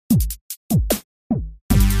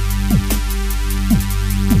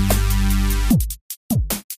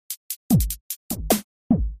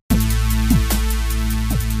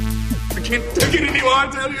can't take it anymore, I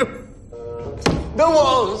tell you. The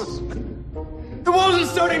walls are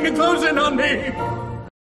starting to close in on me.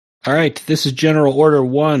 All right, this is General Order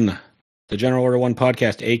 1, the General Order 1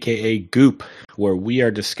 podcast, a.k.a. Goop, where we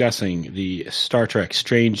are discussing the Star Trek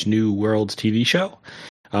Strange New Worlds TV show.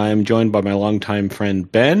 I'm joined by my longtime friend,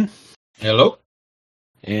 Ben. Hello.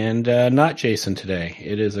 And not Jason today.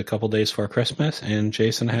 It is a couple days before Christmas, and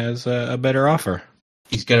Jason has a better offer.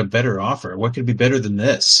 He's got a better offer. What could be better than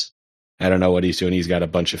this? I don't know what he's doing. He's got a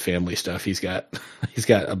bunch of family stuff. He's got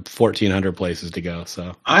 1,400 places to go.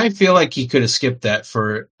 So I feel like he could have skipped that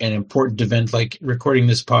for an important event like recording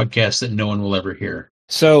this podcast that no one will ever hear.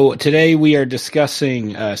 So today we are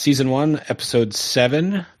discussing Season 1, Episode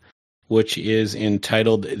 7, which is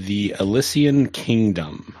entitled The Elysian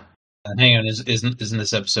Kingdom. Hang on, isn't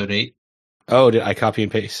this Episode 8? Oh, did I copy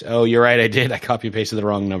and paste? Oh, you're right, I did. I copy and pasted the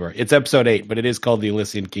wrong number. It's Episode 8, but it is called The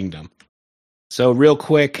Elysian Kingdom. So real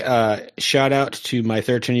quick, shout out to my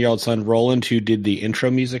 13-year-old son, Roland, who did the intro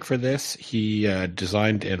music for this. He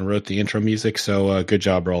designed and wrote the intro music, so good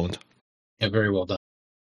job, Roland. Yeah, very well done.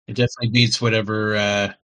 It definitely beats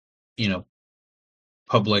whatever,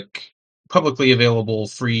 publicly available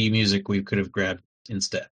free music we could have grabbed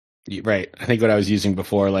instead. Right. I think what I was using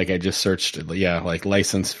before, like I just searched, like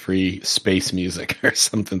license-free space music or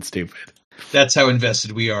something stupid. That's how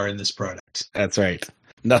invested we are in this product. That's right.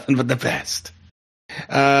 Nothing but the best.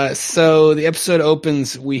 So the episode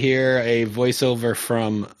opens, we hear a voiceover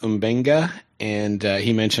from Umbenga, and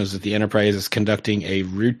he mentions that the Enterprise is conducting a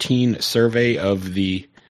routine survey of the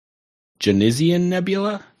Elysian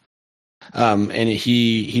Nebula. And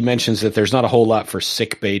he mentions that there's not a whole lot for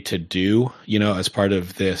sickbay to do, as part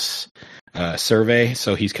of this survey.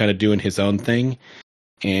 So he's kind of doing his own thing.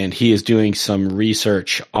 And he is doing some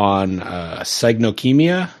research on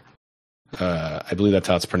cygnocemia. I believe that's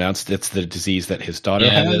how it's pronounced. It's the disease that his daughter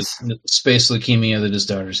has. The space leukemia that his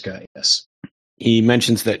daughter's got, yes. He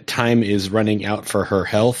mentions that time is running out for her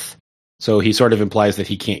health. So he sort of implies that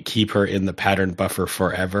he can't keep her in the pattern buffer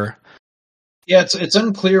forever. Yeah, it's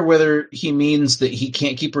unclear whether he means that he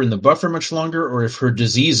can't keep her in the buffer much longer or if her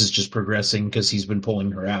disease is just progressing because he's been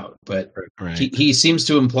pulling her out. But right. He seems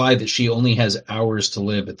to imply that she only has hours to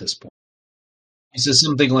live at this point. He says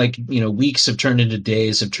something like, weeks have turned into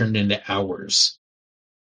days, have turned into hours.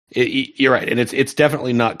 You're right, and it's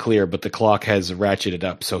definitely not clear, but the clock has ratcheted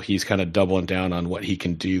up, so he's kind of doubling down on what he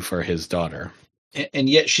can do for his daughter. And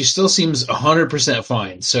yet she still seems 100%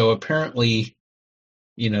 fine. So apparently,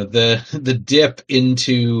 the dip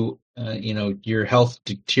into, your health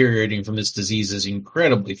deteriorating from this disease is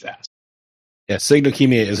incredibly fast. Yeah,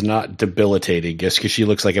 cygnocemia is not debilitating, just because she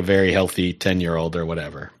looks like a very healthy 10-year-old or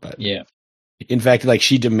whatever. But yeah. In fact, like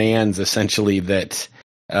she demands essentially that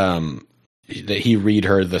that he read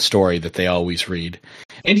her the story that they always read,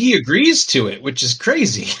 and he agrees to it, which is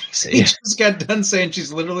crazy. He just got done saying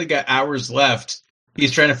she's literally got hours left.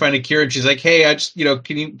 He's trying to find a cure, and she's like, "Hey, I just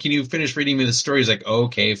can you finish reading me the story?" He's like,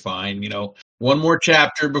 "Okay, fine. One more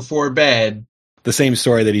chapter before bed." The same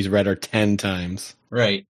story that he's read her 10 times.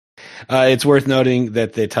 Right. It's worth noting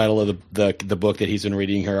that the title of the book that he's been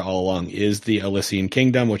reading her all along is The Elysian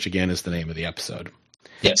Kingdom, which again is the name of the episode.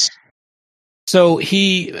 Yes. So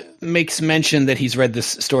he makes mention that he's read this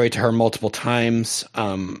story to her multiple times,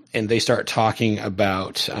 and they start talking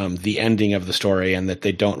about the ending of the story and that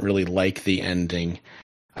they don't really like the ending.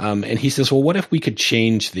 And he says, well, what if we could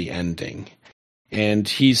change the ending? And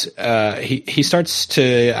he starts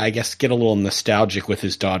to, I guess, get a little nostalgic with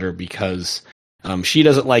his daughter because she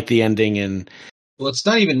doesn't like the ending. And well, it's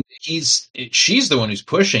not even she's the one who's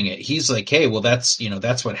pushing it. He's like, hey, well, that's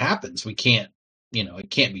what happens. We can't, it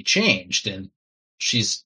can't be changed. And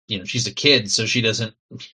she's a kid, so she doesn't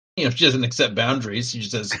accept boundaries. She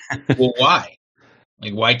just says, well, why?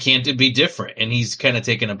 Like, why can't it be different? And he's kind of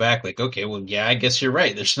taken aback, like, okay, well, yeah, I guess you're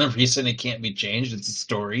right. There's no reason it can't be changed. It's a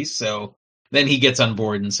story. So then he gets on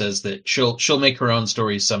board and says that she'll make her own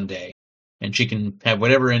stories someday, and she can have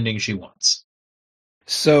whatever ending she wants.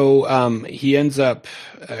 So he ends up,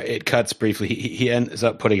 it cuts briefly, he ends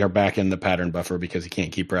up putting her back in the pattern buffer because he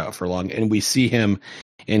can't keep her out for long. And we see him,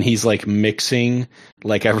 and he's like mixing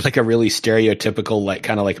like a really stereotypical, like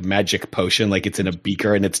kind of like magic potion, like it's in a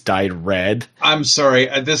beaker and it's dyed red. I'm sorry,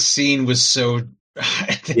 this scene was so,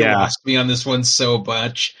 they lost me on this one so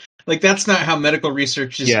much. Like, that's not how medical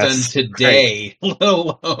research is done today, right. Let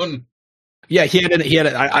alone... Yeah,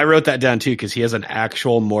 I wrote that down too, because he has an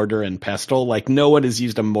actual mortar and pestle. Like, no one has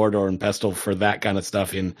used a mortar and pestle for that kind of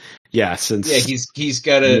stuff since. Yeah, he's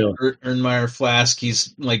got a Erlenmeyer flask.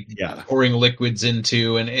 He's like pouring liquids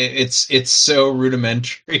into, and it's so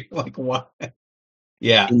rudimentary. Like, why?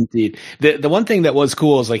 Yeah. Indeed. The one thing that was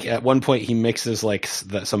cool is like at one point he mixes like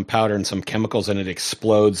some powder and some chemicals and it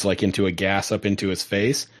explodes like into a gas up into his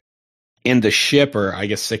face. And the ship, or I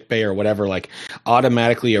guess sick bay or whatever, like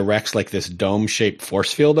automatically erects like this dome shaped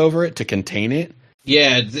force field over it to contain it.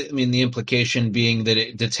 Yeah, I mean, the implication being that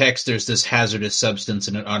it detects there's this hazardous substance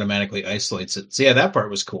and it automatically isolates it. So yeah, that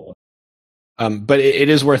part was cool. But it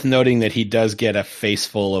is worth noting that he does get a face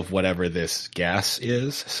full of whatever this gas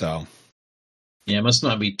is. So yeah, it must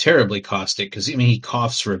not be terribly caustic because I mean he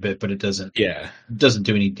coughs for a bit, but it doesn't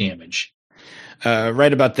do any damage.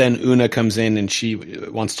 Right about then, Una comes in and she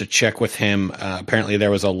wants to check with him. Apparently, there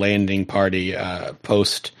was a landing party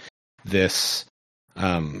post this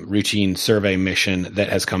routine survey mission that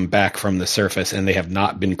has come back from the surface, and they have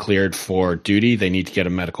not been cleared for duty. They need to get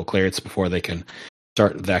a medical clearance before they can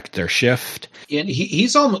start their shift. And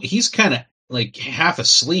he's kind of like half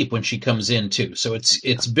asleep when she comes in too. So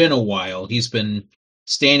it's been a while. He's been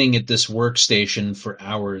standing at this workstation for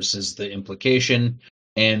hours, is the implication.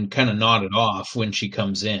 And kind of nodded off when she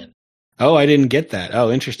comes in. Oh, I didn't get that.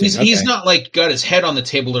 Oh, interesting. He's not like got his head on the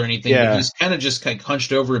table or anything, Yeah. but he's kind of just like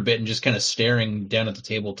hunched over a bit and just kind of staring down at the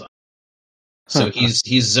tabletop. So he's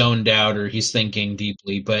zoned out or he's thinking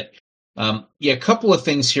deeply. But yeah, a couple of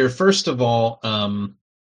things here. First of all,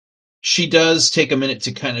 she does take a minute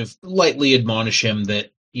to kind of lightly admonish him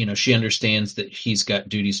that, you know, she understands that he's got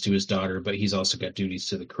duties to his daughter, but he's also got duties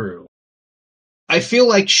to the crew. I feel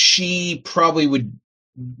like she probably would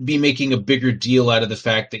be making a bigger deal out of the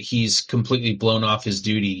fact that he's completely blown off his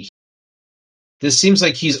duty. This seems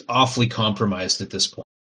like he's awfully compromised at this point.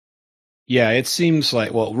 Yeah, it seems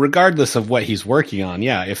like, well, regardless of what he's working on,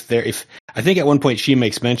 yeah, if I think at one point she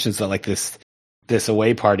makes mentions that like this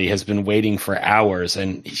away party has been waiting for hours,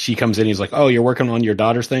 and she comes in, he's like, "Oh, you're working on your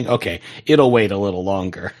daughter's thing? Okay, it'll wait a little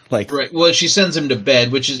longer." Like, right. Well, she sends him to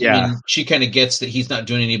bed, which is, yeah. I mean, she kind of gets that he's not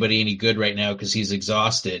doing anybody any good right now because he's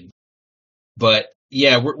exhausted. But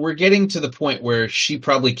yeah, we're getting to the point where she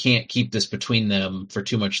probably can't keep this between them for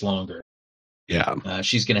too much longer. Yeah,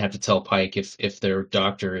 she's going to have to tell Pike if their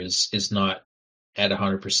doctor is not at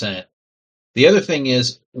 100%. The other thing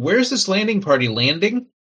is, where's this landing party landing?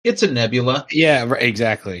 It's a nebula. Yeah, right,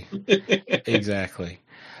 exactly. Exactly.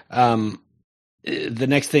 The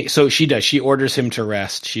next thing, so she orders him to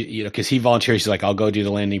rest. She, you know, because he volunteers. She's like, "I'll go do the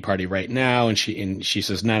landing party right now," and she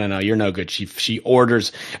says, "No, you're no good." She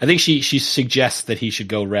orders. I think she suggests that he should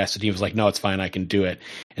go rest, and he was like, "No, it's fine, I can do it."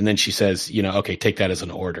 And then she says, "You know, okay, take that as an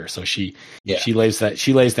order." So she lays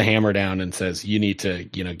the hammer down and says, "You need to,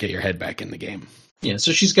 you know, get your head back in the game." Yeah,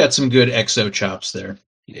 so she's got some good exo chops there.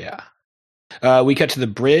 Yeah. We cut to the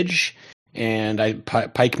bridge. And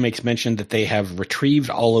Pike makes mention that they have retrieved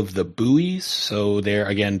all of the buoys, so they're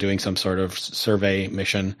again doing some sort of survey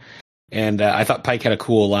mission. And I thought Pike had a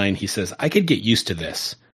cool line. He says, "I could get used to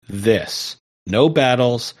this. No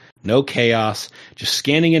battles, no chaos, just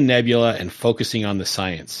scanning a nebula and focusing on the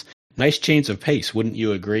science. Nice change of pace, wouldn't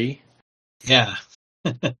you agree?" Yeah.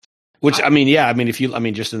 Which, I mean, yeah, I mean,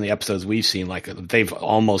 just in the episodes we've seen, like, they've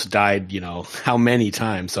almost died, you know, how many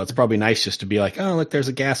times. So it's probably nice just to be like, "Oh, look, there's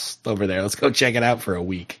a gas over there. Let's go check it out for a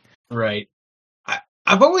week." Right.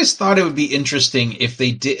 I've always thought it would be interesting if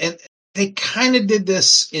they did, and they kind of did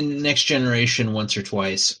this in Next Generation once or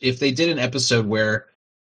twice, if they did an episode where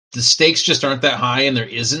the stakes just aren't that high and there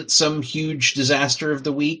isn't some huge disaster of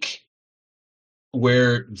the week,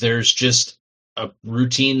 where there's just a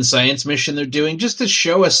routine science mission they're doing, just to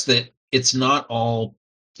show us that it's not all,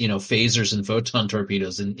 you know, phasers and photon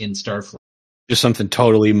torpedoes in Starfleet. Just something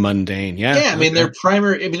totally mundane. Yeah. Yeah, I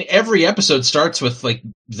mean, every episode starts with like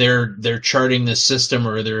they're charting this system,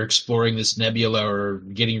 or they're exploring this nebula, or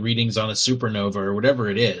getting readings on a supernova, or whatever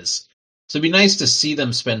it is. So it'd be nice to see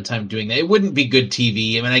them spend time doing that. It wouldn't be good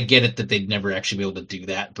TV. I mean, I get it that they'd never actually be able to do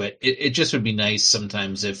that, but it just would be nice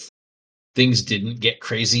sometimes if things didn't get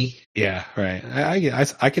crazy. Yeah, right.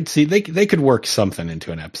 I could see they could work something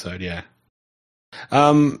into an episode. Yeah.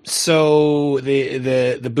 So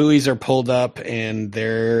the buoys are pulled up and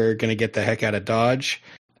they're gonna get the heck out of Dodge.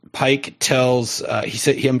 Pike tells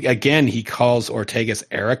he calls Ortega's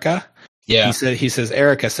Erica. Yeah. He says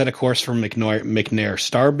Erica, set a course for McNair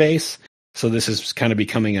Starbase. So this is kind of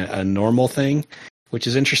becoming a normal thing, which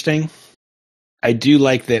is interesting. I do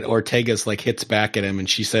like that Ortega's like hits back at him and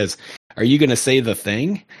she says, "Are you going to say the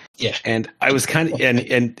thing?" Yeah. And I was kind of,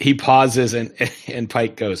 and he pauses and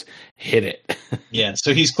Pike goes, "Hit it." Yeah.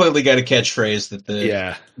 So he's clearly got a catchphrase that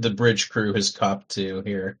the bridge crew has copped to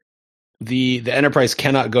here. The Enterprise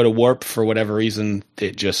cannot go to warp for whatever reason.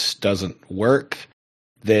 It just doesn't work.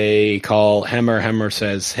 They call Hemmer. Hemmer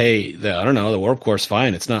says, "Hey, I don't know, the warp core's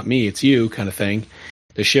fine. It's not me, it's you," kind of thing.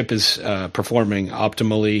 The ship is performing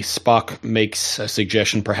optimally. Spock makes a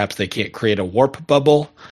suggestion perhaps they can't create a warp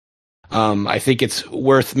bubble. I think it's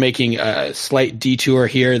worth making a slight detour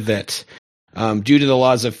here that due to the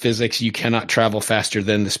laws of physics, you cannot travel faster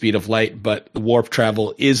than the speed of light, but warp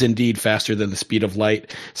travel is indeed faster than the speed of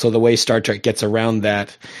light. So the way Star Trek gets around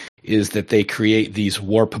that is that they create these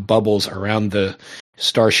warp bubbles around the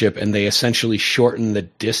starship, and they essentially shorten the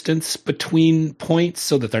distance between points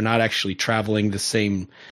so that they're not actually traveling the same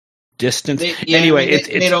distance. It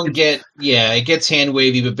gets hand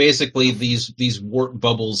wavy, but basically these warp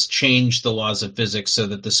bubbles change the laws of physics so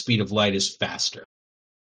that the speed of light is faster.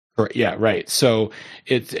 Yeah, right. So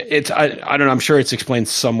I don't know. I'm sure it's explained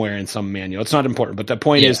somewhere in some manual. It's not important, but the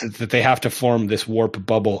point is that they have to form this warp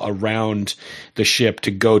bubble around the ship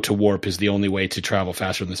to go to warp is the only way to travel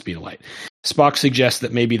faster than the speed of light. Spock suggests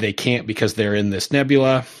that maybe they can't because they're in this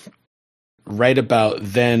nebula. Right about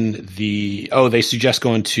then, they suggest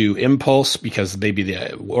going to impulse because maybe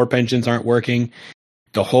the warp engines aren't working.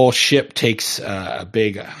 The whole ship takes a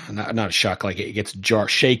big, not a shock, like it gets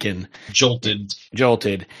shaken.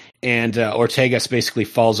 Jolted. And Ortegas basically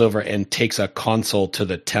falls over and takes a console to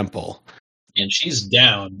the temple. And she's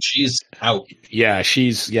down. She's out. Yeah,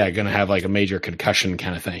 she's going to have like a major concussion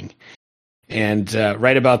kind of thing. And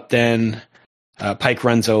right about then, Pike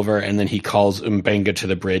runs over and then he calls M'Benga to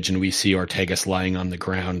the bridge, and we see Ortegas lying on the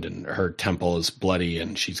ground and her temple is bloody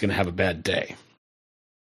and she's going to have a bad day.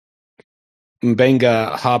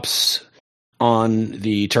 M'Benga hops on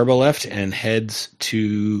the turbolift and heads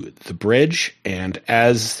to the bridge, and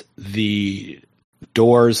as the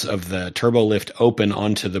doors of the turbolift open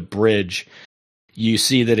onto the bridge, you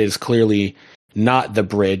see that it is clearly not the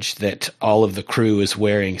bridge that all of the crew is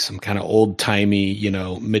wearing some kind of old-timey,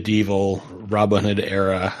 medieval Robin Hood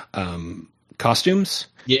era costumes.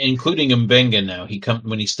 Yeah, including M'Benga now.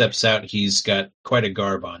 When he steps out, he's got quite a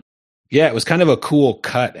garb on. Yeah, it was kind of a cool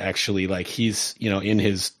cut, actually. Like he's, in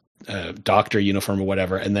his doctor uniform or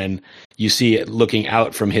whatever, and then you see it looking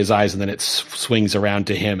out from his eyes, and then it swings around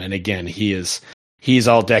to him, and again, he's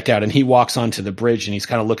all decked out, and he walks onto the bridge, and he's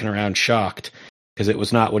kind of looking around shocked because it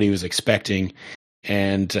was not what he was expecting.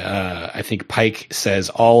 And I think Pike says,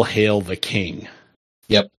 "All hail the king."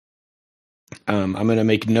 Yep. I'm going to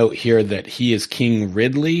make note here that he is King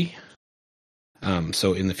Ridley.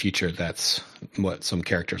 So in the future, that's what some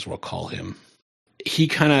characters will call him. He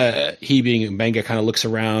being M'Benga, kind of looks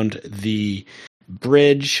around the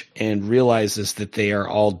bridge and realizes that they are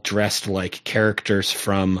all dressed like characters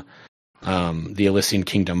from the Elysian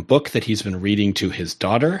Kingdom book that he's been reading to his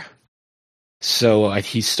daughter. So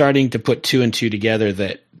he's starting to put two and two together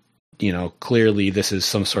that, clearly this is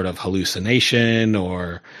some sort of hallucination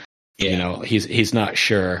or, he's not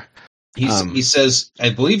sure. He says, I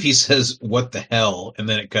believe he says, "What the hell?" and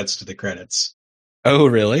then it cuts to the credits. Oh,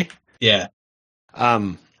 really? Yeah.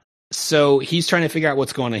 So he's trying to figure out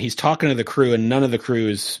what's going on. He's talking to the crew, and none of the crew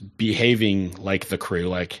is behaving like the crew.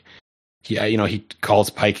 Like, he calls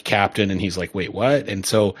Pike captain, and he's like, "Wait, what?" And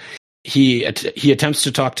so he attempts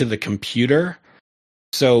to talk to the computer.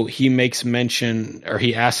 So he makes mention, or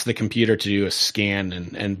he asks the computer to do a scan,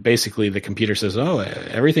 and basically the computer says, "Oh,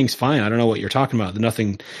 everything's fine. I don't know what you're talking about.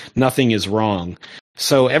 Nothing is wrong."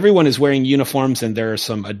 So everyone is wearing uniforms, and there are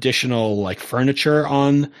some additional like furniture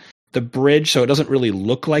on the bridge, so it doesn't really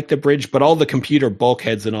look like the bridge, but all the computer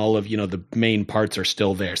bulkheads and all of the main parts are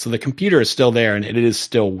still there. So the computer is still there, and it is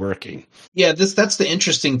still working. Yeah, that's the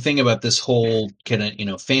interesting thing about this whole kind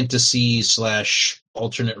of fantasy /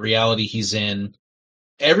 alternate reality he's in.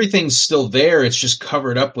 Everything's still there. It's just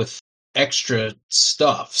covered up with extra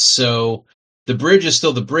stuff. So the bridge is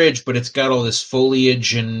still the bridge, but it's got all this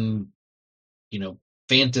foliage and,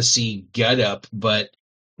 fantasy gut up. But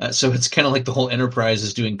so it's kind of like the whole Enterprise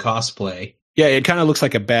is doing cosplay. Yeah, it kind of looks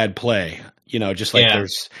like a bad play. Just like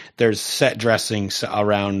there's set dressings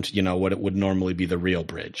around, what it would normally be the real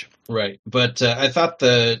bridge. Right. But I thought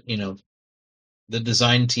the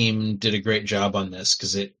design team did a great job on this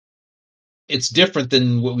because it's different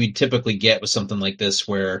than what we typically get with something like this,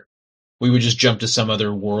 where we would just jump to some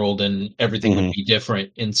other world and everything would be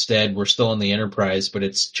different. Instead, we're still in the Enterprise, but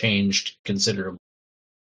it's changed considerably.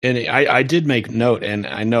 And I did make note, and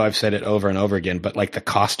I know I've said it over and over again, but like the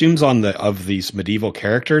costumes of these medieval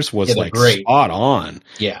characters was like great. Spot on.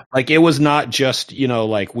 Yeah. Like it was not just,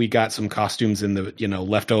 like we got some costumes in the,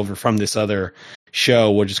 left over from this other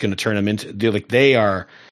show. We're just going to turn them into, they are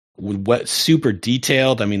super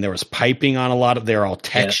detailed. I mean, there was piping on a lot of, they're all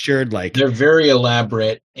textured. Like they're very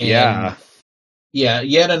elaborate. And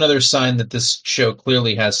yet another sign that this show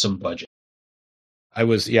clearly has some budget. I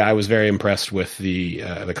was very impressed with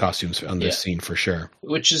the costumes on this scene for sure.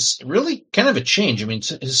 Which is really kind of a change. I mean,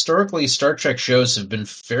 historically, Star Trek shows have been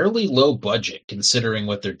fairly low budget considering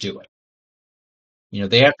what they're doing. You know,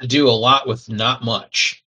 they have to do a lot with not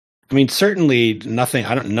much. I mean, certainly nothing.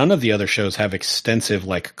 None of the other shows have extensive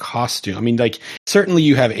like costume. I mean, like certainly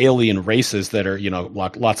you have alien races that are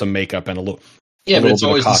lots of makeup and a little. Yeah, but it's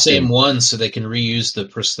always the same ones, so they can reuse the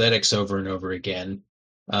prosthetics over and over again.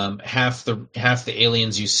 Half the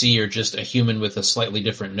aliens you see are just a human with a slightly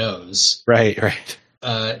different nose. Right.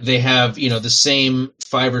 They have the same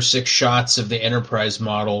 5 or 6 shots of the Enterprise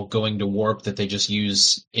model going to warp that they just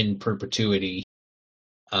use in perpetuity.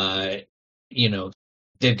 They've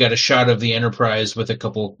got a shot of the Enterprise with a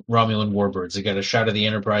couple Romulan warbirds. They got a shot of the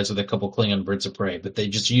Enterprise with a couple Klingon birds of prey, but they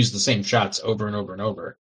just use the same shots over and over and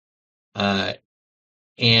over. Once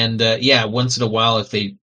in a while, if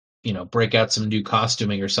they, break out some new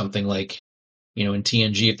costuming or something like, in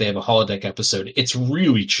TNG, if they have a holodeck episode, it's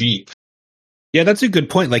really cheap. Yeah, that's a good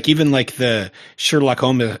point. Like even like the Sherlock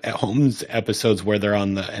Holmes episodes where they're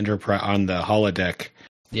on the Enterprise on the holodeck.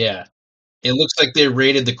 Yeah. It looks like they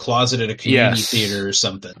raided the closet at a community theater or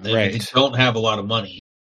something. They don't have a lot of money.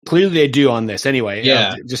 Clearly they do on this anyway.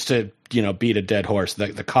 Yeah. Just to, beat a dead horse.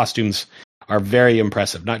 The costumes are very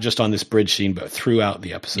impressive, not just on this bridge scene, but throughout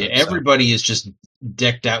the episode. Yeah, everybody is just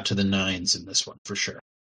decked out to the nines in this one, for sure.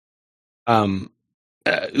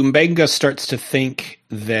 M'Benga starts to think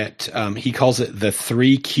that he calls it the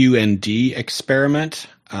 3QND experiment,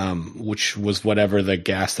 which was whatever the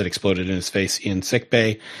gas that exploded in his face in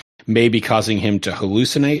sickbay may be causing him to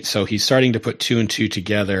hallucinate. So he's starting to put 2 and 2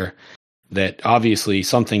 together that obviously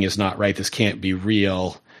something is not right. This can't be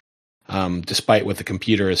real, despite what the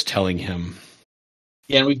computer is telling him.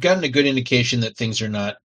 Yeah, and we've gotten a good indication that things are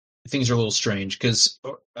a little strange because,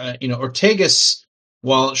 Ortegas,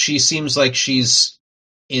 while she seems like she's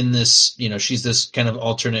in this, she's this kind of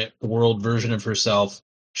alternate world version of herself,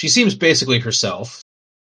 she seems basically herself.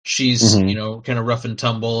 She's, kind of rough and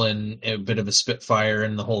tumble and a bit of a spitfire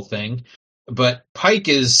and the whole thing. But Pike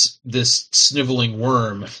is this sniveling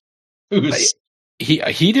worm who's...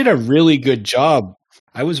 He did a really good job.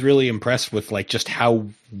 I was really impressed with like just how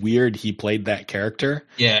weird he played that character.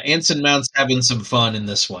 Yeah, Anson Mount's having some fun in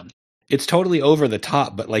this one. It's totally over the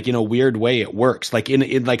top, but like in a weird way it works. Like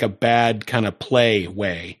in like a bad kind of play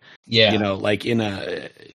way. Yeah. Like in a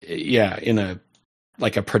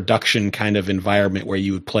like a production kind of environment where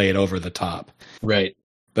you would play it over the top. Right.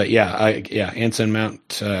 But Anson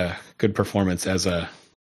Mount, good performance as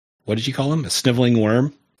what did you call him? A sniveling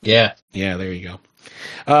worm? Yeah. Yeah, there you go.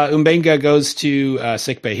 M'Benga goes to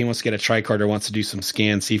sickbay. He wants to get a tricorder, wants to do some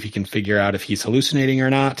scans, see if he can figure out if he's hallucinating or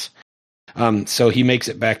not. So he makes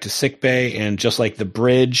it back to sickbay, and just like the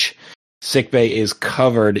bridge, sickbay is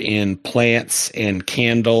covered in plants and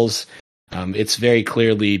candles. It's very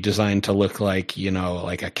clearly designed to look like,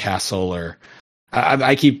 like a castle or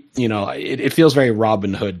I keep, it feels very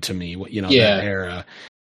Robin Hood to me, that era.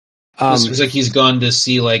 This looks like he's gone to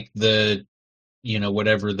see like the,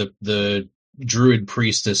 whatever the druid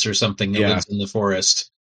priestess or something that lives in the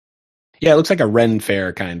forest. Yeah, it looks like a Ren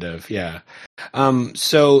fair kind of. Yeah.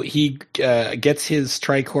 So he gets his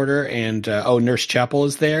tricorder and Nurse Chapel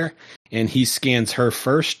is there. And he scans her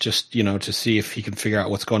first, just, to see if he can figure out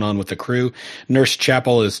what's going on with the crew. Nurse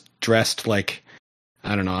Chapel is dressed like,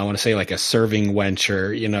 I don't know, I want to say like a serving wench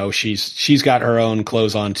or, she's got her own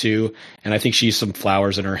clothes on too. And I think she has some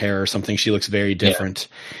flowers in her hair or something. She looks very different.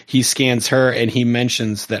 Yeah. He scans her and he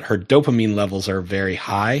mentions that her dopamine levels are very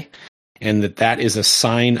high and that is a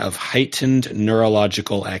sign of heightened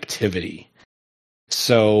neurological activity.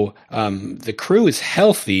 So the crew is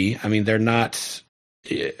healthy. I mean, they're not...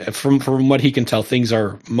 From what he can tell, things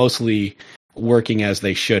are mostly working as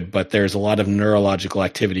they should, but there's a lot of neurological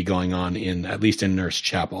activity going on at least in Nurse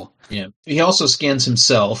Chapel. Yeah. He also scans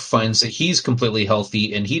himself, finds that he's completely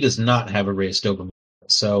healthy, and he does not have a raised dopamine.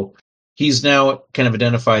 So he's now kind of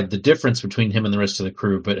identified the difference between him and the rest of the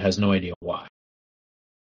crew, but has no idea why.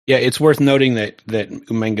 Yeah, it's worth noting that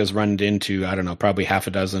M'Benga's run into, I don't know, probably half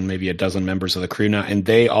a dozen, maybe a dozen members of the crew now, and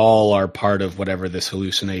they all are part of whatever this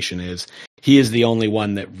hallucination is. He is the only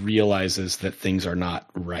one that realizes that things are not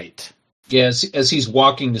right. Yeah, as he's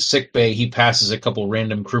walking to sickbay, he passes a couple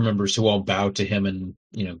random crew members who all bow to him and,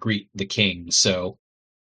 greet the king. So,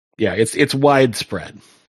 yeah, it's widespread.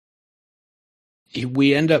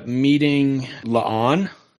 We end up meeting La'an.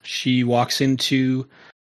 She walks into,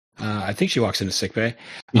 I think she walks into sickbay.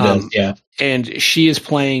 She does, yeah. And she is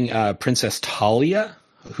playing Princess Talia,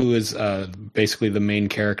 who is basically the main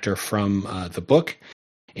character from the book.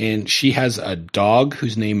 and she has a dog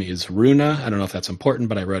whose name is Runa. I don't know if that's important,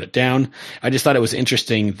 but I wrote it down. I just thought it was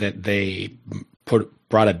interesting that they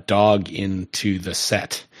brought a dog into the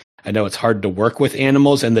set. I know it's hard to work with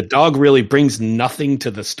animals, and the dog really brings nothing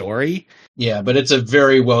to the story. Yeah, but it's a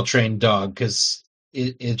very well-trained dog because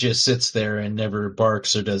it just sits there and never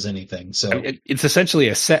barks or does anything. So it's essentially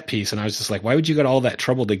a set piece, and I was just like, why would you go to all that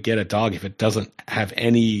trouble to get a dog if it doesn't have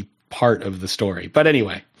any part of the story? But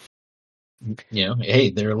anyway. Hey,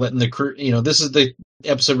 they're letting the crew, this is the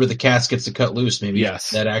episode where the cast gets to cut loose. Maybe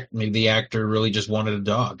maybe the actor really just wanted a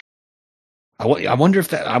dog. I wonder if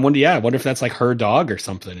that's like her dog or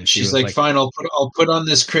something. And she's like, fine, I'll put on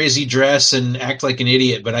this crazy dress and act like an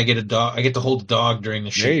idiot, but I get to hold a dog during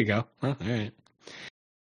the shoot. There you go. Well, all right.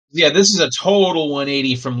 Yeah, this is a total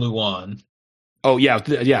 180 from Luan. Oh yeah,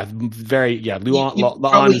 very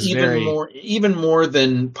Luan is even more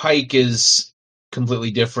than Pike is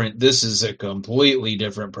completely different. This is a completely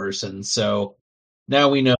different person. So now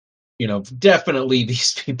we know, definitely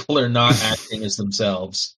these people are not acting as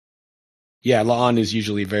themselves. Yeah, Luan is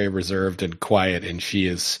usually very reserved and quiet, and she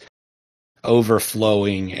is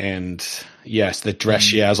overflowing. And yes, the dress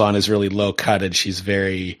she has on is really low cut, and she's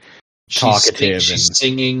very talkative. She's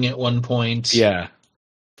singing at one point. Yeah.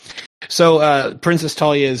 So Princess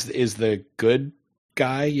Talia is the good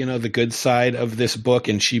guy, the good side of this book,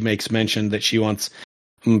 and she makes mention that she wants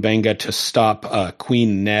M'Benga to stop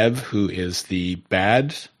Queen Nev, who is the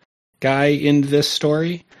bad guy in this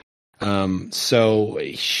story. So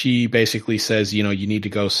she basically says, you need to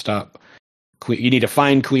go you need to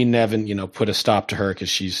find Queen Nev and, put a stop to her because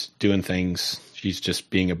she's doing things. She's just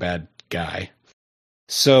being a bad guy.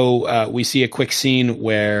 So we see a quick scene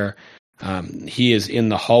where he is in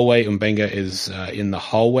the hallway. M'Benga is in the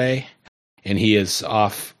hallway, and he is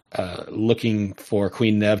off looking for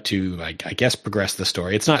Queen Nev to, I guess, progress the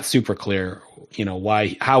story. It's not super clear,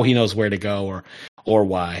 how he knows where to go or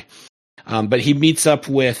why. But he meets up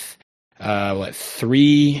with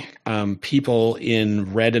three people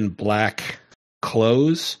in red and black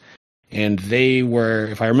clothes, and they were,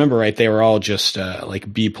 if I remember right, they were all just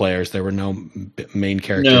like B players. There were no main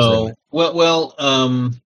characters. No. Really. Well,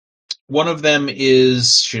 one of them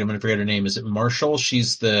is, I'm going to forget her name. Is it Marshall?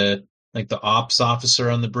 She's the ops officer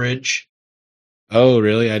on the bridge. Oh,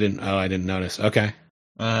 really? I didn't notice. Okay.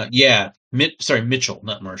 Yeah. Mitchell,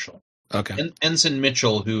 not Marshall. Okay. Ensign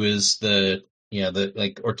Mitchell, who is the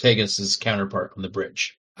Ortega's counterpart on the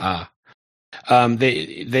bridge.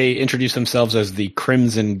 They introduce themselves as the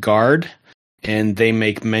Crimson Guard, and they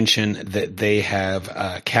make mention that they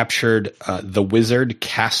have captured the wizard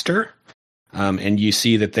Castor. And you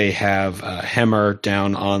see that they have Hemmer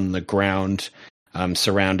down on the ground,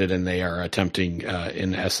 surrounded, and they are attempting,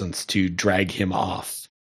 in essence, to drag him off.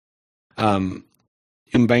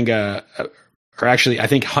 M'Benga, or actually, I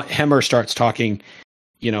think Hemmer starts talking,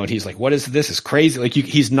 and he's like, "What is this? Is crazy!" Like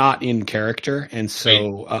he's not in character, and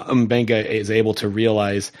so M'Benga is able to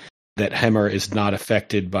realize that Hemmer is not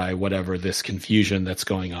affected by whatever this confusion that's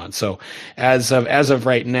going on. So as of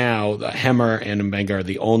right now, Hemmer and M'Benga are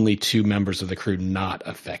the only two members of the crew not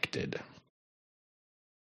affected.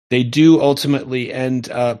 They do ultimately end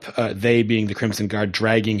up, they being the Crimson Guard,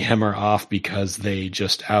 dragging Hemmer off because they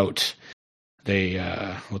just what's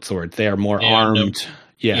the word? They are more armed.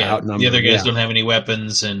 Outnumbered. The other guys don't have any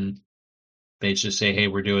weapons, and they just say, "Hey,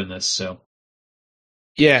 we're doing this." So.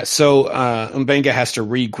 Yeah, so M'Benga has to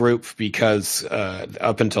regroup because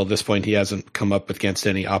up until this point he hasn't come up against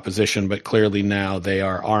any opposition, but clearly now they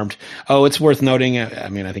are armed. Oh, it's worth noting,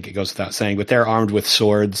 I think it goes without saying, but they're armed with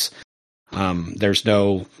swords. There's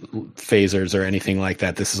no phasers or anything like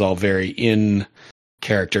that. This is all very in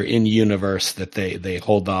character, in universe, that they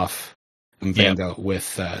hold off M'Benga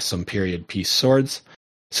with some period piece swords.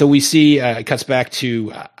 So we see, it cuts back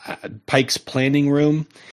to Pike's planning room,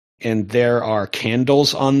 and there are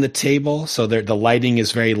candles on the table. So the lighting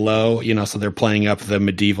is very low, so they're playing up the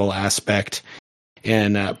medieval aspect.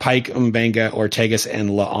 And Pike, M'Benga, Ortegas,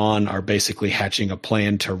 and La'an are basically hatching a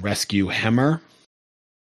plan to rescue Hemmer.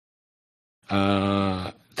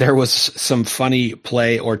 There was some funny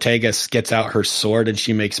play. Ortegas gets out her sword, and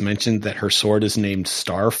she makes mention that her sword is named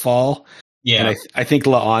Starfall. Yeah. And I think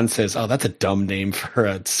La'an says, "Oh, that's a dumb name for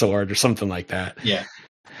a sword," or something like that. Yeah.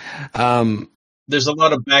 There's a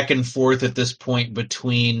lot of back and forth at this point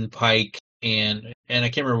between Pike and I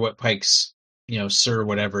can't remember what Pike's, Sir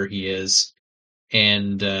whatever he is,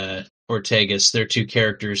 and Ortegas. Their two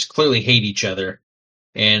characters clearly hate each other,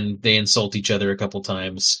 and they insult each other a couple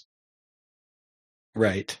times.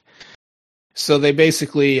 Right. So they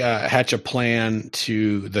basically hatch a plan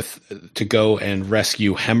to go and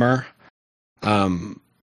rescue Hemmer.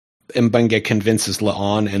 Mbenga convinces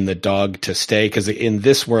La'an and the dog to stay, because in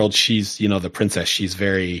this world, she's, the princess. She's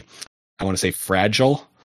very, I want to say, fragile.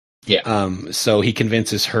 Yeah. So he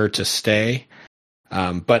convinces her to stay.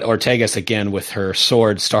 But Ortegas, again, with her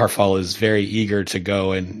sword, Starfall, is very eager to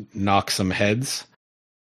go and knock some heads.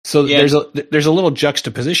 So there's a little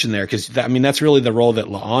juxtaposition there, because that's really the role that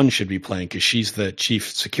La'an should be playing, because she's the chief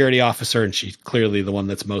security officer and she's clearly the one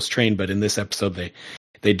that's most trained. But in this episode,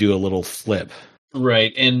 they do a little flip.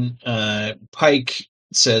 Right, and Pike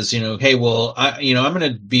says, hey, well, I'm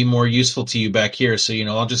going to be more useful to you back here, so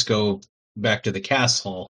I'll just go back to the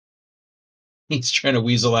castle. He's trying to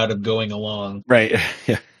weasel out of going along, right?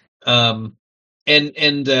 Yeah.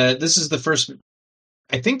 And this is the first.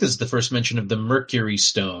 I think this is the first mention of the Mercury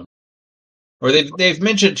Stone, or they've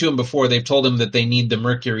mentioned to him before. They've told him that they need the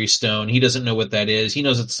Mercury Stone. He doesn't know what that is. He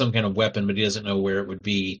knows it's some kind of weapon, but he doesn't know where it would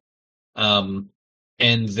be. And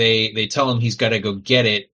they tell him he's got to go get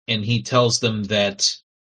it, and he tells them that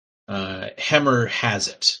Hemmer has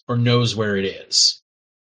it or knows where it is.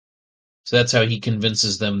 So that's how he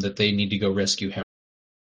convinces them that they need to go rescue Hemmer.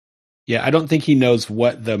 Yeah, I don't think he knows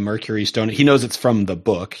what the Mercury Stone. He knows it's from the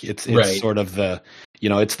book. It's right. Sort of the,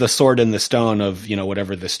 it's the sword and the stone of,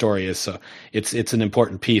 whatever the story is. So it's an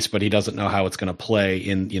important piece, but he doesn't know how it's going to play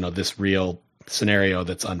in, this real scenario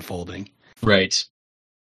that's unfolding. Right.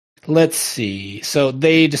 Let's see. So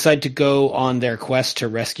they decide to go on their quest to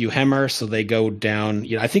rescue Hemmer. So they go down.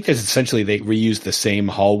 I think there's essentially they reuse the same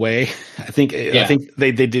hallway. I think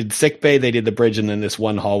they did sickbay, they did the bridge, and then this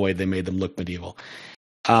one hallway they made them look medieval.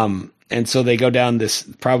 And so they go down this,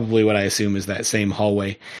 probably what I assume is that same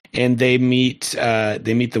hallway, and they meet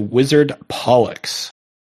the wizard Pollux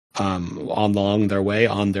along their way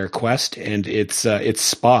on their quest, and it's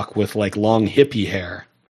Spock with like long hippie hair.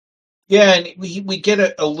 Yeah, and we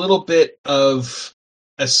get a little bit of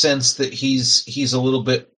a sense that he's a little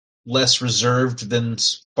bit less reserved than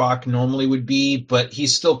Spock normally would be, but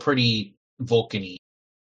he's still pretty Vulcan-y.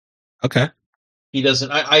 Okay. He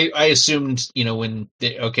doesn't. I assumed, when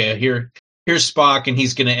here's Spock, and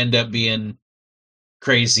he's going to end up being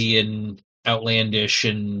crazy and outlandish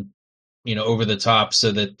and over the top,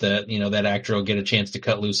 so that that actor will get a chance to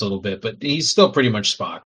cut loose a little bit. But he's still pretty much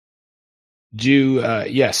Spock.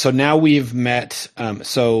 So now we've met.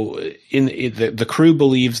 So in the crew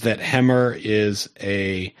believes that Hemmer is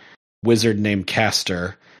a wizard named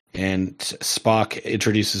Castor, and Spock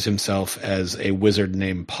introduces himself as a wizard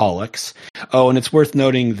named Pollux. Oh, and it's worth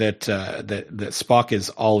noting that Spock is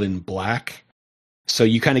all in black. So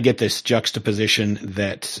you kind of get this juxtaposition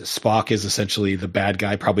that Spock is essentially the bad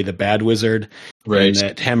guy, probably the bad wizard, right? And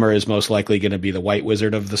that Hemmer is most likely going to be the white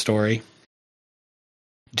wizard of the story.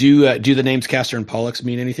 Do the names Castor and Pollux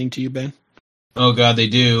mean anything to you, Ben? Oh God, they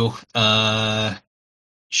do.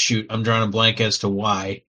 Shoot, I'm drawing a blank as to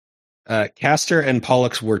why. Castor and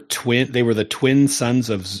Pollux were twin. They were the twin sons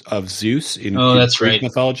of Zeus in Greek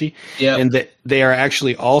mythology. Yeah, and they are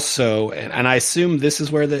actually also, and I assume this is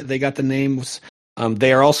where they got the names.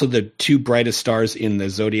 They are also the two brightest stars in the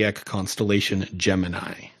zodiac constellation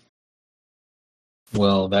Gemini.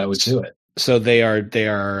 Well, that would do it. So they are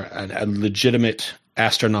a legitimate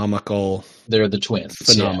astronomical. They're the twins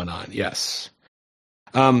phenomenon. Yeah. Yes.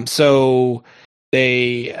 So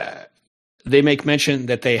they make mention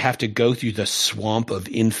that they have to go through the swamp of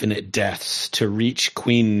infinite deaths to reach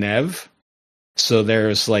Queen Nev. So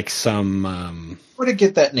there's like some. Where to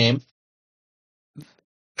get that name?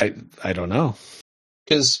 I don't know.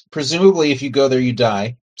 Because presumably, if you go there, you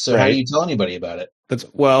die. So How do you tell anybody about it?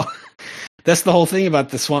 That's the whole thing about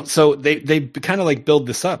the swamp. So they kind of like build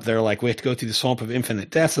this up. They're like, we have to go through the swamp of infinite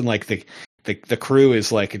deaths, and like the crew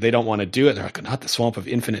is like, they don't want to do it. They're like, not the swamp of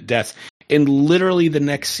infinite deaths. And literally the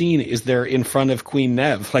next scene is they're in front of Queen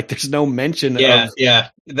Nev. Like there's no mention of. Yeah.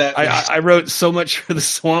 I wrote so much for the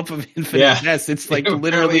swamp of infinite deaths. It's like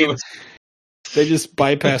literally they just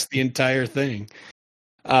bypassed the entire thing.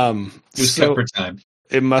 It was separate time.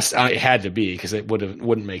 It had to be, because it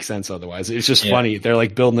wouldn't make sense otherwise. It's just funny. They're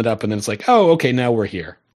like building it up, and then it's like, oh, okay, now we're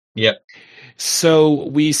here. Yep. So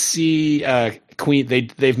we see Queen.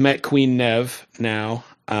 They've met Queen Nev now,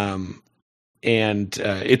 and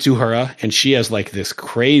it's Uhura, and she has like this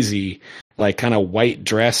crazy, like kind of white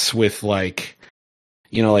dress with like,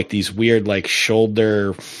 like these weird like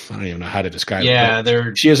shoulder. I don't even know how to describe it.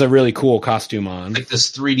 Yeah, she has a really cool costume on, like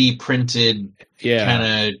this 3D printed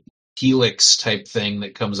kind of helix type thing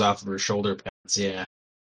that comes off of her shoulder pads. Yeah.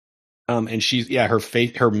 And she's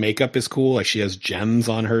her makeup is cool. Like she has gems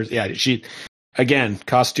on her. Yeah, again,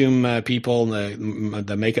 costume people,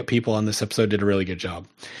 the makeup people on this episode did a really good job.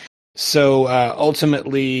 So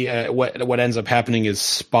ultimately, what ends up happening is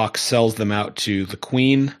Spock sells them out to the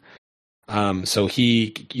Queen. So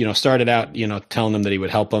he, started out, telling them that he would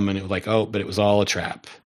help them, and it was like, oh, but it was all a trap.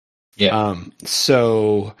 Yeah.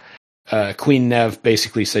 So Queen Nev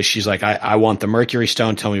basically says, she's like, I want the Mercury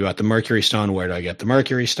Stone. Tell me about the Mercury Stone. Where do I get the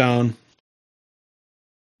Mercury Stone?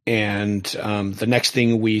 And the next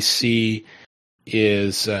thing we see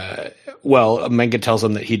is, Mengele tells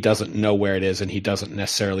him that he doesn't know where it is, and he doesn't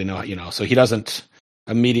necessarily know, so he doesn't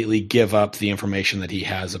immediately give up the information that he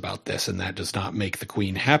has about this, and that does not make the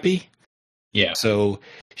queen happy. Yeah. So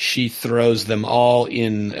she throws them all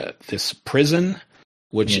in this prison,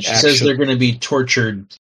 which she says they're going to be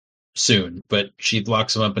tortured soon, but she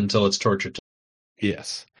locks them up until it's torture time.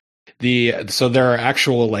 Yes. So there are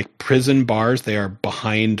actual like prison bars. They are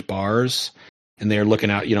behind bars, and they're looking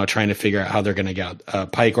out, trying to figure out how they're going to get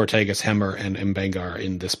out. Pike, Ortegas, Hemmer, and Mbenga are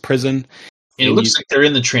in this prison. And it looks like they're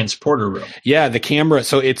in the transporter room. Yeah, the camera.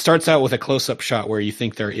 So it starts out with a close-up shot where you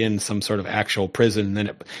think they're in some sort of actual prison, and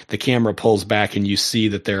then the camera pulls back, and you see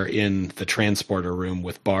that they're in the transporter room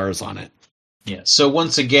with bars on it. Yeah. So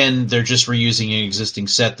once again, they're just reusing an existing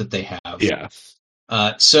set that they have. Yeah.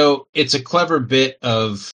 So it's a clever bit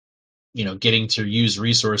of, getting to use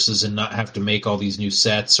resources and not have to make all these new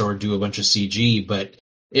sets or do a bunch of CG, but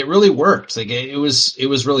it really worked. Like it was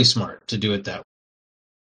really smart to do it that way.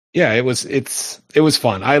 Yeah, it was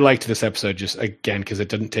fun. I liked this episode just again because it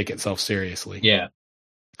didn't take itself seriously. Yeah.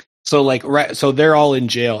 So so they're all in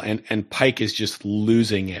jail, and Pike is just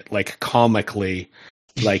losing it, like comically.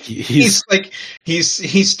 Like he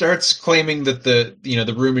starts claiming that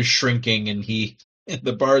the room is shrinking and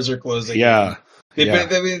the bars are closing. Yeah.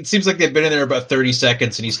 It seems like they've been in there about 30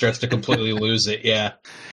 seconds, and he starts to completely lose it. Yeah.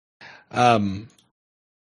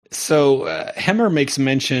 So Hemmer makes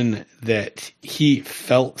mention that he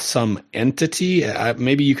felt some entity.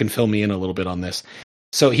 Maybe you can fill me in a little bit on this.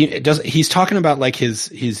 So he's talking about like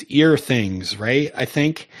his ear things, right? I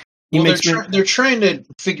think. They're trying to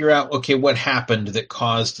figure out, okay, what happened that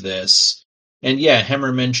caused this. And yeah,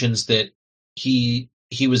 Hemmer mentions that he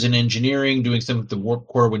was in engineering doing something with the warp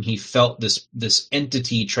core when he felt this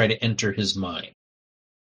entity try to enter his mind.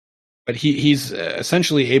 But he's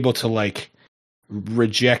essentially able to like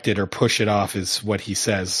reject it or push it off is what he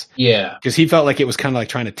says. Yeah. Because he felt like it was kind of like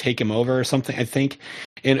trying to take him over or something, I think.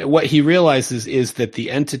 And what he realizes is that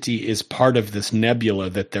the entity is part of this nebula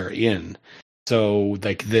that they're in. So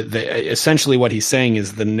like essentially what he's saying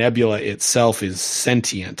is the nebula itself is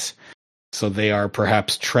sentient. So they are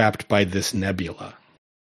perhaps trapped by this nebula.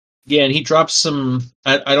 Yeah, and he drops some,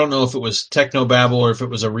 I don't know if it was technobabble or if it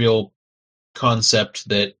was a real concept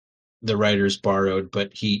that the writers borrowed,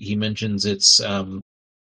 but he mentions it's, I'm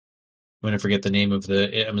going to forget the name of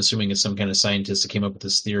I'm assuming it's some kind of scientist that came up with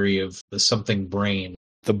this theory of the something brain.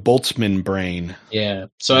 The Boltzmann brain. Yeah,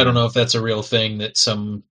 so I don't know if that's a real thing that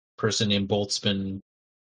some person named Boltzmann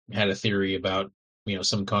had a theory about,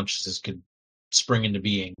 some consciousness could spring into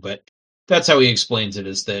being, but that's how he explains it,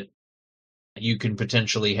 is that you can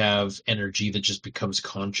potentially have energy that just becomes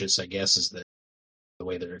conscious, I guess, is the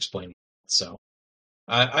way they're explaining it. So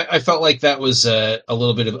I felt like that was a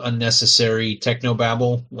little bit of unnecessary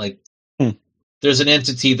technobabble. Like, there's an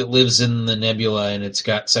entity that lives in the nebula and it's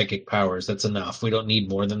got psychic powers. That's enough. We don't need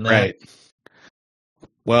more than that. Right.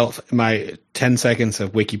 Well, my 10 seconds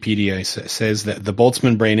of Wikipedia says that the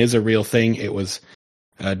Boltzmann brain is a real thing. It was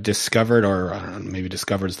discovered, or I don't know, maybe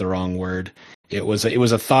discovered is the wrong word. It was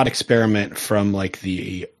a thought experiment from like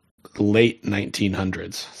the late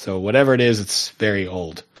 1900s. So whatever it is, it's very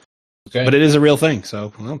old. Okay. But it is a real thing. So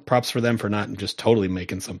props for them for not just totally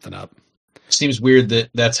making something up. Seems weird that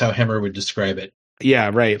that's how Hemmer would describe it. Yeah,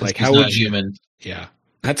 right. Like how would you? Human. Yeah.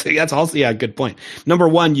 That's also, yeah, good point. Number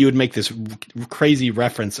one, you would make this crazy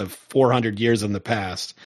reference of 400 years in the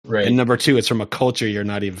past. Right. And number two, it's from a culture you're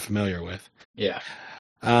not even familiar with. Yeah.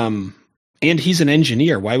 And he's an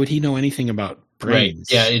engineer. Why would he know anything about brains?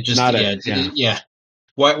 Right. Yeah. It just, yeah.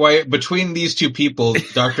 Why between these two people,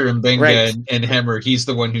 Dr. Mbenga right. and Hemmer, he's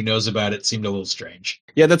the one who knows about it, seemed a little strange.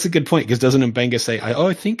 Yeah, that's a good point, because doesn't Mbenga say,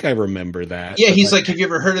 I think I remember that? Yeah, he's like, have you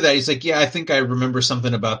ever heard of that? He's like, yeah, I think I remember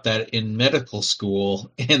something about that in medical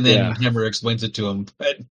school. And then Hemmer explains it to him.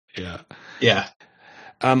 But yeah.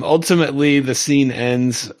 Ultimately, the scene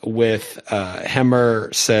ends with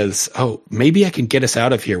Hemmer says, oh, maybe I can get us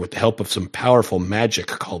out of here with the help of some powerful magic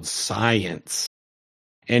called science.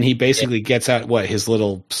 And he basically gets out his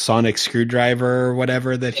little sonic screwdriver or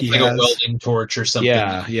whatever that he has. Like a welding torch or something.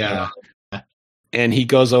 Yeah. And he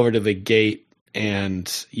goes over to the gate and,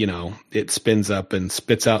 it spins up and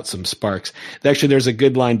spits out some sparks. Actually, there's a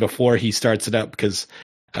good line before he starts it up because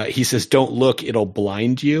he says, don't look, it'll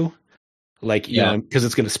blind you. Like, because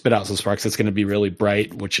it's going to spit out some sparks. It's going to be really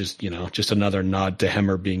bright, which is, just another nod to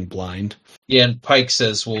Hemmer being blind. Yeah, and Pike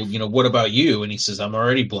says, well, what about you? And he says, I'm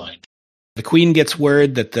already blind. The Queen gets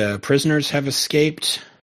word that the prisoners have escaped.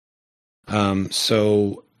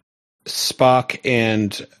 So Spock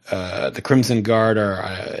and the Crimson Guard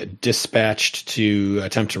are dispatched to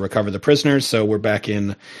attempt to recover the prisoners. So we're back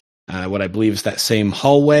in what I believe is that same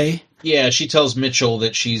hallway. Yeah, she tells Mitchell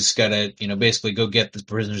that she's got to, basically go get the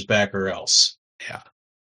prisoners back or else. Yeah.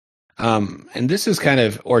 And this is kind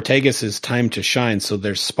of Ortegas' time to shine. So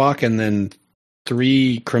there's Spock and then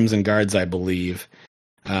 3 Crimson Guards, I believe.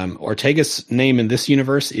 Ortega's name in this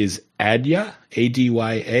universe is Adya,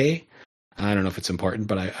 Adya. I don't know if it's important,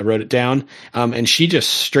 but I wrote it down. And she just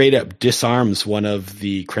straight up disarms one of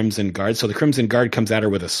the Crimson Guards. So the Crimson Guard comes at her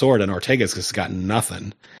with a sword, and Ortega's has got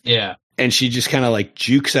nothing. Yeah. And she just kind of like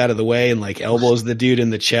jukes out of the way and like elbows the dude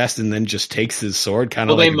in the chest and then just takes his sword.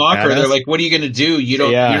 Kind of they like mock her. They're like, "What are you going to do?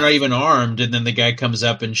 You're not even armed." And then the guy comes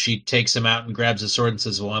up and she takes him out and grabs his sword and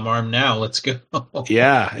says, "Well, I'm armed now. Let's go."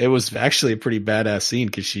 Yeah, it was actually a pretty badass scene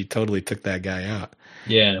because she totally took that guy out.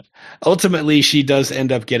 Yeah. Ultimately, she does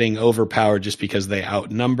end up getting overpowered just because they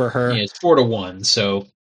outnumber her. Yeah, it's 4-1. So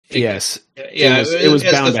yes, it was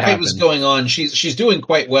bound to happen. As the fight was going on, she's doing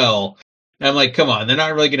quite well. And I'm like, come on, they're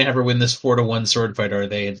not really going to have her win this 4-1 sword fight, are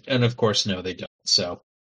they? And of course, no, they don't. So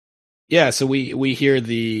yeah, so we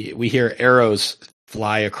hear arrows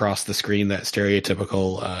fly across the screen, that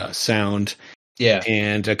stereotypical sound. Yeah,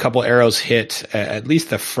 and a couple arrows hit at least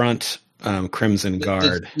the front Crimson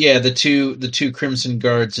Guard. The two Crimson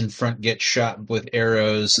Guards in front get shot with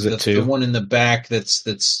arrows. The one in the back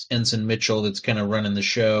that's Ensign Mitchell that's kind of running the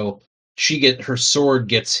show. Her sword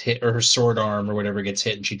gets hit, or her sword arm or whatever gets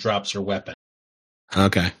hit, and she drops her weapon.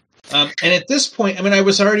 Okay. And at this point, I mean, I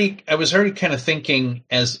was already kind of thinking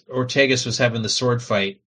as Ortegas was having the sword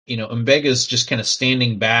fight, Umbega's just kind of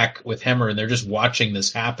standing back with Hemmer, and they're just watching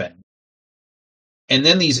this happen. And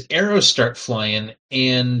then these arrows start flying,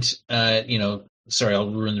 and sorry,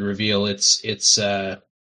 I'll ruin the reveal. It's Una.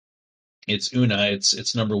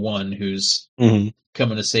 It's number 1 who's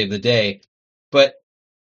coming to save the day, but.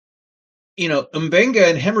 Mbenga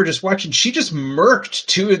and Hemmer just watching. She just murked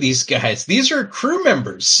 2 of these guys. These are crew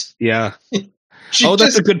members. Yeah.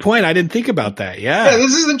 That's a good point. I didn't think about that. Yeah.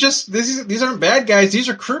 These aren't bad guys. These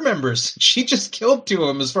are crew members. She just killed 2 of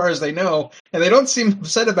them, as far as they know, and they don't seem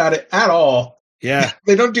upset about it at all. Yeah.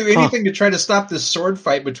 They don't do anything to try to stop this sword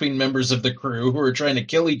fight between members of the crew who are trying to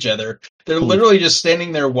kill each other. They're literally just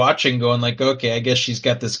standing there watching, going like, "Okay, I guess she's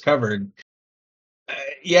got this covered."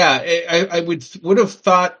 I would have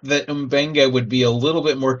thought that Mbenga would be a little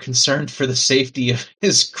bit more concerned for the safety of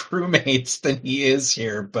his crewmates than he is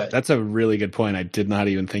here, but that's a really good point. I did not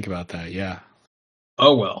even think about that. Yeah.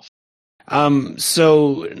 Oh well.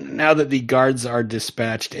 So now that the guards are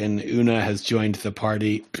dispatched and Una has joined the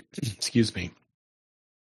party, excuse me,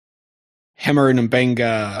 Hemmer and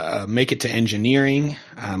Mbenga make it to engineering,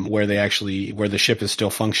 where the ship is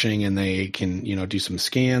still functioning and they can,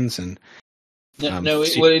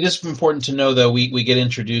 it is important to know, though, we get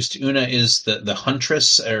introduced. Una is the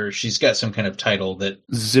Huntress, or she's got some kind of title that...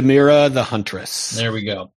 Zamira the Huntress. There we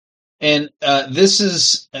go. And this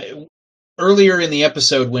is... earlier in the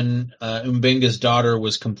episode when Mbenga's daughter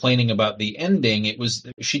was complaining about the ending,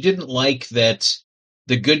 she didn't like that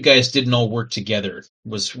the good guys didn't all work together,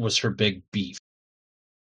 was her big beef.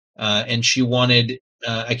 And she wanted...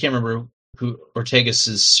 I can't remember... who Ortegas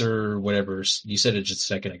is Sir whatever. You said it just a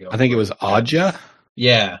second ago. I think it was Adja.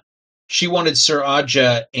 Yeah. She wanted Sir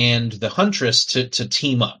Adja and the Huntress to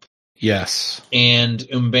team up. Yes. And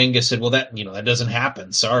Mbenga said, well, that doesn't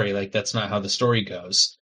happen. Sorry, that's not how the story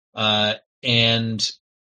goes. And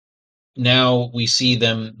now we see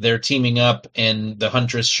they're teaming up, and the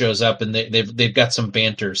Huntress shows up, and they've got some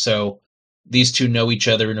banter. So these 2 know each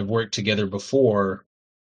other and have worked together before,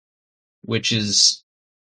 which is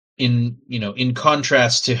in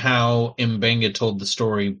contrast to how Mbenga told the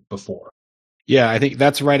story before. Yeah, I think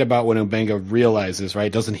that's right about when Mbenga realizes,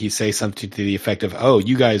 right? Doesn't he say something to the effect of, "Oh,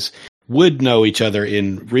 you guys would know each other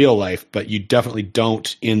in real life, but you definitely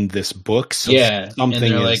don't in this book." So yeah, and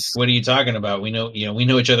they're like, "What are you talking about? We know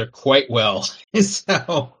each other quite well." Is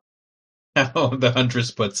how the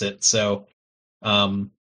Huntress puts it. So,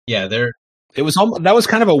 they're. That was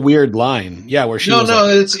kind of a weird line, yeah. Where she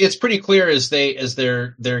it's pretty clear as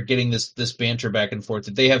they're getting this banter back and forth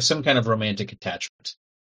that they have some kind of romantic attachment,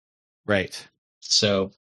 right?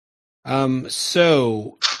 So, they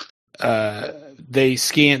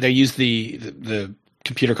use the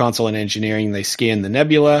computer console in engineering. They scan the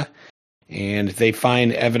nebula, and they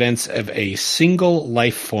find evidence of a single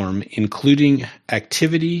life form, including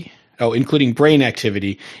activity including brain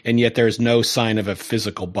activity, and yet there is no sign of a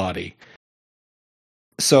physical body.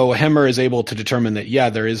 So Hemmer is able to determine that, yeah,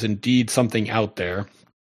 there is indeed something out there,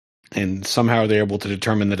 and somehow they're able to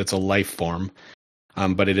determine that it's a life form,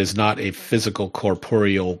 but it is not a physical,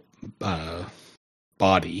 corporeal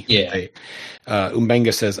body. Yeah.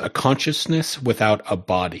 Umbenga says, a consciousness without a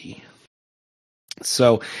body.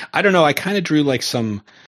 So I don't know. I kind of drew like some,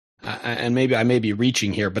 and maybe I may be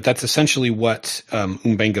reaching here, but that's essentially what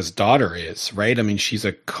Umbenga's daughter is, right? I mean, she's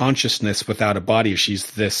a consciousness without a body.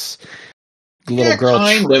 She's this little girl.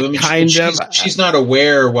 Kind of. I mean, she's not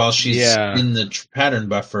aware while she's in the pattern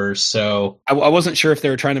buffer. So I wasn't sure if they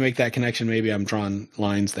were trying to make that connection. Maybe I'm drawing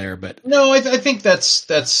lines there, but no, I think that's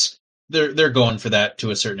they're going for that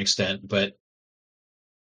to a certain extent, but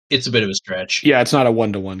it's a bit of a stretch. Yeah, it's not a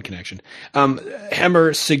one-to-one connection.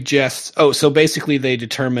 Hemmer suggests, so basically they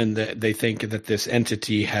determine that they think that this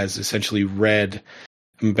entity has essentially read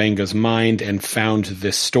Mbenga's mind and found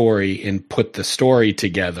this story and put the story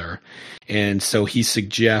together. And so he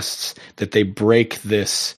suggests that they break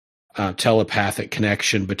this telepathic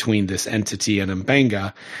connection between this entity and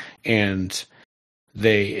Mbenga, and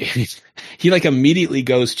he like immediately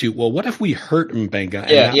goes to, well, what if we hurt Mbenga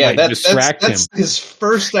and that might distract him? That's his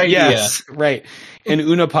first idea. Yes, right. And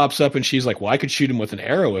Una pops up and she's like, well, I could shoot him with an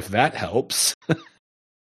arrow if that helps.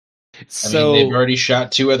 So I mean, they've already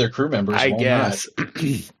shot 2 other crew members. I guess.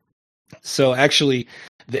 So actually,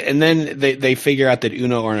 and then they figure out that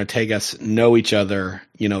Una or Ortegas know each other,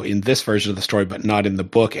 in this version of the story, but not in the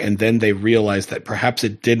book. And then they realize that perhaps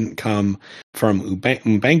it didn't come from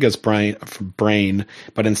Mbenga's brain,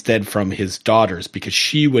 but instead from his daughter's, because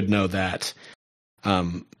she would know that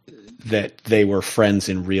they were friends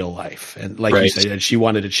in real life. And like you said, she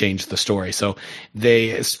wanted to change the story. So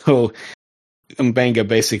Mbenga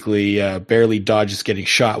basically barely dodges getting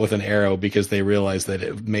shot with an arrow because they realize that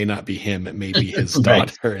it may not be him. It may be his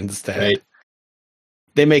daughter instead. Right.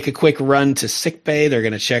 They make a quick run to sickbay. They're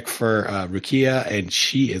going to check for Rukia, and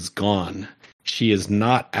she is gone. She is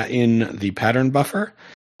not in the pattern buffer.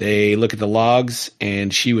 They look at the logs,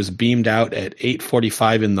 and she was beamed out at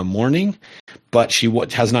 8:45 in the morning, but she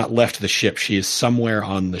has not left the ship. She is somewhere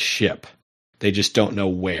on the ship. They just don't know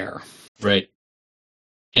where. Right.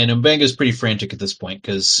 And Mbenga's pretty frantic at this point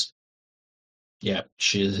because,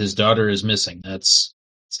 his daughter is missing. It's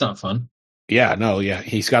not fun. Yeah, no,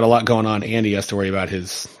 he's got a lot going on, and he has to worry about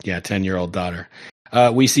his 10-year-old daughter.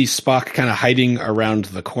 We see Spock kind of hiding around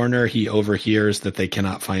the corner. He overhears that they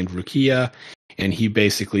cannot find Rukia, and he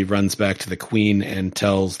basically runs back to the Queen and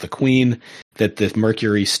tells the Queen that the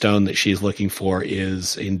Mercury stone that she's looking for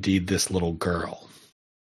is indeed this little girl.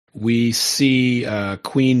 We see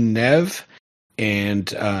Queen Nev,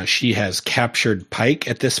 and she has captured Pike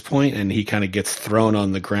at this point, and he kind of gets thrown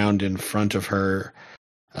on the ground in front of her.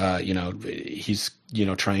 He's,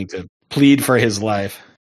 trying to plead for his life.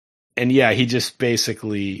 And he just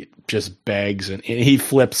basically just begs, and he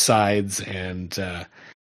flips sides, and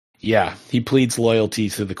he pleads loyalty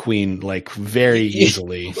to the Queen, like, very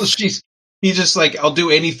easily. He's just like, I'll do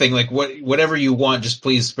anything, like whatever you want, just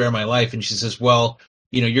please spare my life. And she says, well,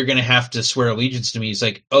 you're going to have to swear allegiance to me. He's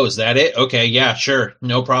like, oh, is that it? Okay, yeah, sure,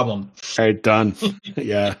 no problem. All right, done.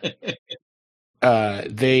 Yeah.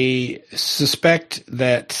 They suspect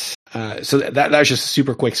that, so that was just a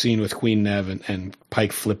super quick scene with Queen Nev and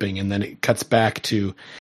Pike flipping, and then it cuts back to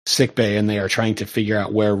sickbay, and they are trying to figure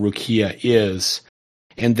out where Rukia is.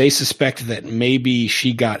 And they suspect that maybe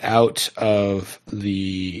she got out of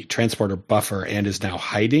the transporter buffer and is now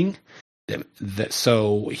hiding.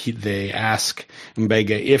 They ask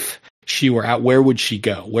Mbenga, if she were out, where would she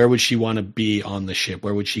go? Where would she want to be on the ship?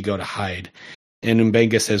 Where would she go to hide? And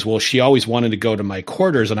Mbenga says, well, she always wanted to go to my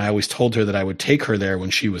quarters, and I always told her that I would take her there when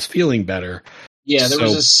she was feeling better. Yeah, there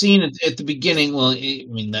was a scene at the beginning. Well, I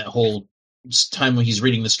mean, that whole time when he's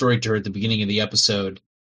reading the story to her at the beginning of the episode,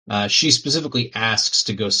 she specifically asks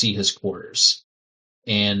to go see his quarters.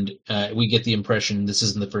 And we get the impression this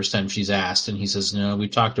isn't the first time she's asked. And he says, no, we've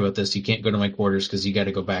talked about this. You can't go to my quarters because you got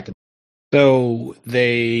to go back. So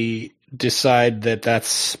they decide that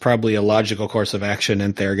that's probably a logical course of action,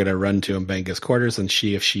 and they're going to run to Mbenga's quarters and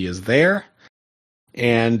see if she is there.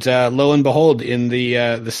 And lo and behold, in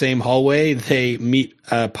the same hallway, they meet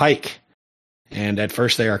Pike. And at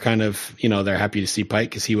first they are kind of, they're happy to see Pike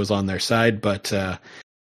because he was on their side, but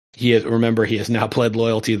he has now pled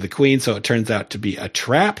loyalty to the Queen, so it turns out to be a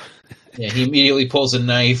trap. Yeah, he immediately pulls a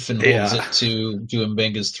knife and holds it to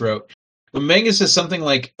Mbenga's throat. Mbenga says something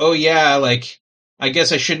like, oh yeah, like, I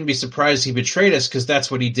guess I shouldn't be surprised he betrayed us because that's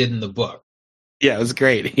what he did in the book. Yeah, it was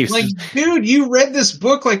great. He's like, dude, you read this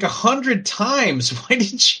book like 100 times. Why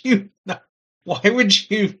did you not? Why would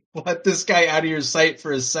you let this guy out of your sight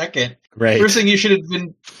for a second? Right. First thing you should have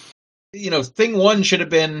been, thing one should have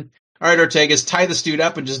been, all right, Ortegas, tie this dude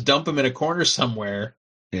up and just dump him in a corner somewhere.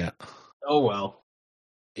 Yeah. Oh, well.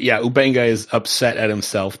 Yeah, Ubenga is upset at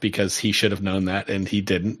himself because he should have known that, and he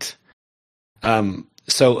didn't.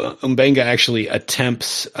 So Ubenga actually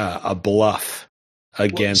attempts a bluff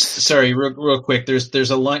against... Well, sorry, real quick.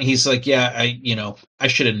 There's a line. He's like, yeah, I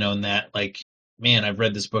should have known that. Like, man, I've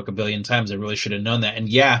read this book a billion times. I really should have known that. And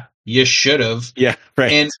yeah, you should have. Yeah,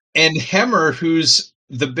 right. And Hemmer, who's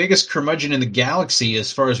the biggest curmudgeon in the galaxy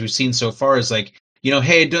as far as we've seen so far, is like,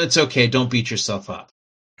 hey, it's okay. Don't beat yourself up.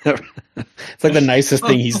 It's like the nicest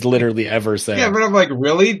thing he's literally ever said. Yeah, but I'm like,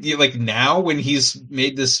 really? Like now when he's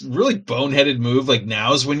made this really boneheaded move, like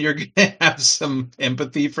now's when you're going to have some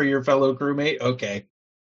empathy for your fellow crewmate? Okay.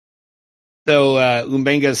 So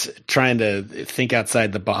Umbenga's trying to think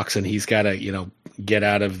outside the box, and he's got to, get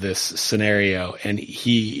out of this scenario. And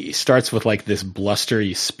he starts with like this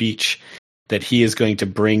blustery speech that he is going to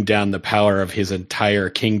bring down the power of his entire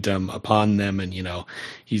kingdom upon them. And,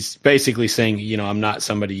 he's basically saying, I'm not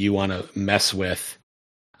somebody you want to mess with.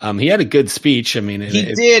 He had a good speech. I mean,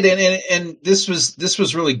 he did. And this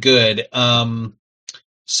was really good.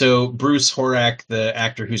 So Bruce Horak, the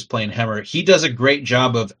actor who's playing Hemmer, he does a great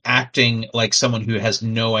job of acting like someone who has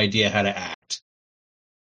no idea how to act.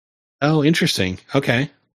 Oh, interesting. Okay.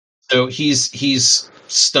 So he's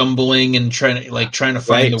stumbling and trying to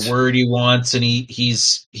find the word he wants, and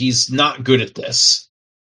he's not good at this.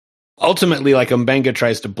 Ultimately, like Umbenga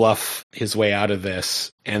tries to bluff his way out of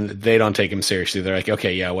this, and they don't take him seriously. They're like,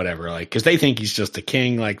 okay, yeah, whatever, like because they think he's just a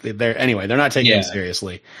king. Like they're not taking him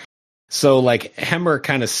seriously. So like Hemmer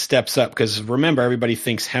kind of steps up because remember everybody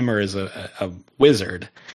thinks Hemmer is a wizard,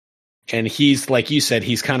 and he's like you said,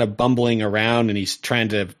 he's kind of bumbling around and he's trying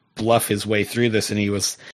to bluff his way through this, and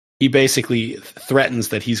he basically threatens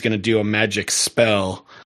that he's going to do a magic spell,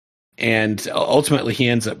 and ultimately he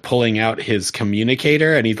ends up pulling out his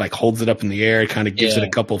communicator and he like holds it up in the air, kind of gives it a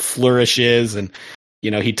couple flourishes, and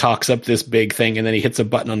he talks up this big thing, and then he hits a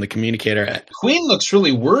button on the communicator. Queen looks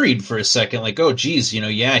really worried for a second, like, oh geez,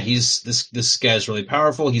 he's this guy's really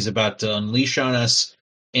powerful, he's about to unleash on us.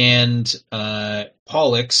 And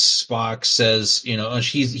Pollux, Spock, says,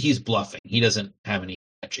 he's bluffing, he doesn't have any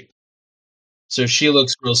magic. So she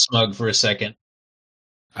looks real smug for a second.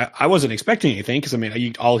 I wasn't expecting anything because, I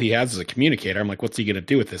mean, all he has is a communicator. I'm like, what's he going to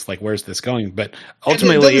do with this? Like, where's this going? But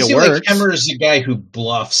ultimately, it works. Like Hemmer is the guy who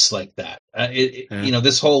bluffs like that.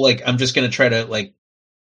 This whole, like, I'm just going to try to, like,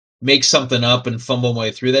 make something up and fumble my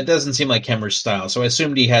way through. That doesn't seem like Hemmer's style. So I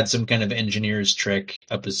assumed he had some kind of engineer's trick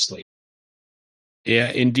up his sleeve. Yeah,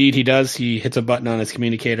 indeed he does. He hits a button on his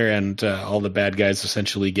communicator, and all the bad guys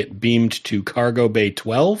essentially get beamed to Cargo Bay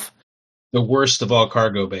 12. The worst of all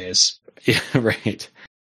cargo bays. Yeah, right.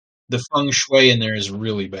 The feng shui in there is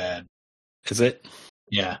really bad. Is it?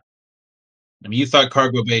 Yeah. I mean, you thought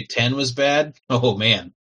Cargo Bay 10 was bad? Oh,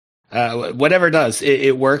 man. Whatever does,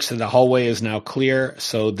 it works, and the hallway is now clear,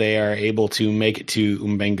 so they are able to make it to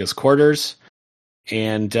Umbenga's quarters.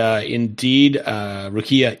 And indeed,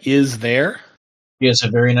 Rukia is there. She has a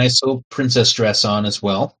very nice little princess dress on as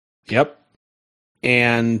well. Yep.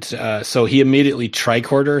 And so he immediately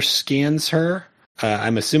tricorder scans her.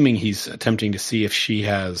 I'm assuming he's attempting to see if she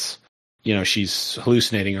has, she's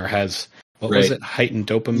hallucinating or has, was it, heightened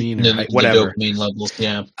dopamine or whatever. The dopamine levels,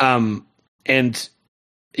 yeah. And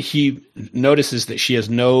he notices that she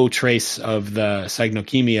has no trace of the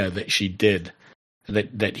cyanochemia that she did,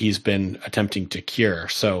 that he's been attempting to cure.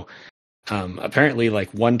 So apparently,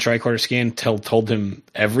 like, one tricorder scan told him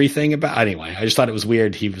everything about. Anyway, I just thought it was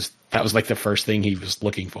weird. That was like the first thing he was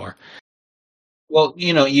looking for. Well,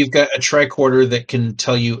 you've got a tricorder that can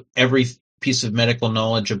tell you every piece of medical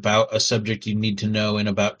knowledge about a subject you need to know in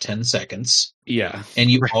about 10 seconds. Yeah. And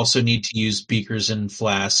you also need to use beakers and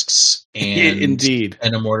flasks and indeed,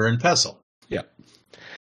 and a mortar and pestle. Yeah.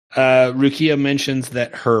 Rukia mentions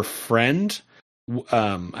that her friend,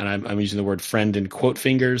 and I'm using the word friend in quote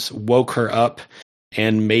fingers, woke her up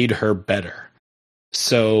and made her better.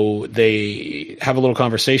 So they have a little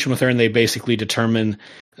conversation with her, and they basically determine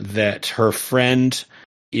that her friend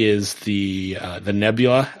is the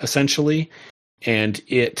nebula, essentially, and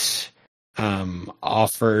it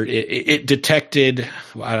detected.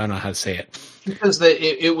 I don't know how to say it, because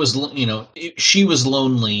it was she was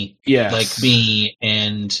lonely, like me,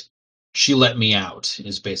 and she let me out.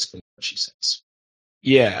 Is basically what she says.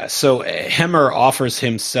 Yeah, so Hemmer offers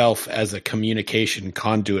himself as a communication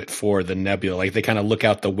conduit for the nebula. Like, they kind of look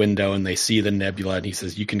out the window and they see the nebula, and he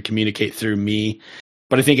says, you can communicate through me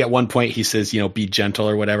But I think at one point he says, be gentle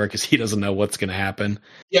or whatever, because he doesn't know what's going to happen.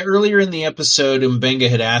 Yeah, earlier in the episode, Mbenga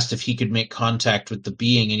had asked if he could make contact with the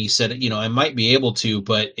being, and he said, I might be able to,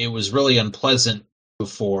 but it was really unpleasant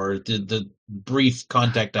before the brief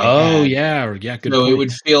contact I had. Oh, yeah, good So point. it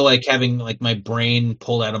would feel like having like my brain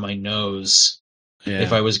pulled out of my nose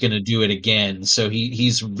if I was going to do it again. So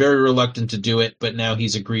he's very reluctant to do it, but now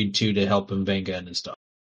he's agreed to help Mbenga and his dog.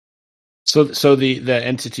 So the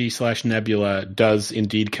entity / nebula does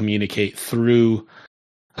indeed communicate through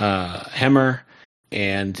Hemmer,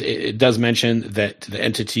 and it does mention that the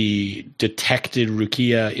entity detected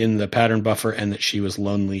Rukia in the pattern buffer and that she was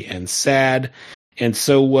lonely and sad. And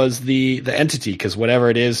so was the entity, because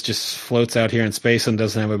whatever it is just floats out here in space and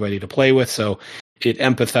doesn't have anybody to play with. So it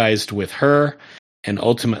empathized with her and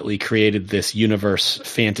ultimately created this universe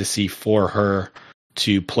fantasy for her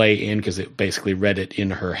to play in, because it basically read it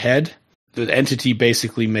in her head. The entity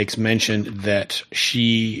basically makes mention that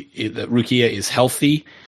that Rukia is healthy,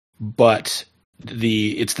 but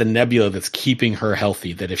it's the nebula that's keeping her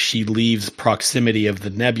healthy. That if she leaves proximity of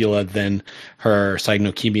the nebula, then her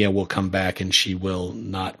cyanochemia will come back and she will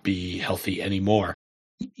not be healthy anymore.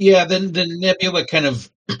 Yeah, then the nebula kind of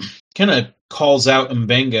calls out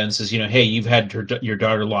Mbenga and says, hey, you've had your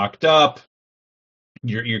daughter locked up.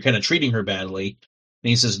 You're kind of treating her badly. And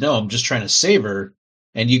he says, no, I'm just trying to save her.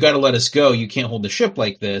 And you got to let us go. You can't hold the ship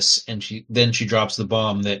like this. And she drops the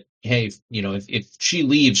bomb that, hey, if she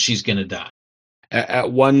leaves, she's going to die.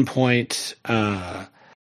 At one point, they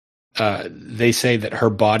say that her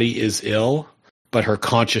body is ill, but her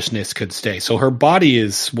consciousness could stay. So her body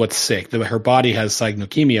is what's sick. Her body has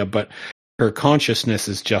cyanochemia, but her consciousness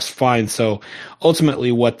is just fine. So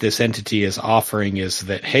ultimately what this entity is offering is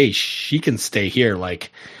that, hey, she can stay here.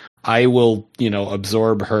 Like, I will,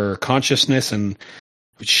 absorb her consciousness and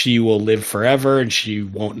she will live forever and she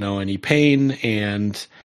won't know any pain, and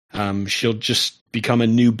she'll just become a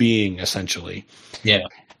new being, essentially. Yeah.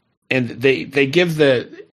 And they give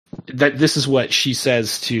that this is what she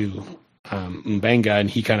says to Mbenga,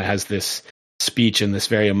 and he kind of has this speech in this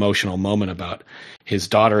very emotional moment about his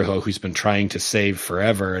daughter who's been trying to save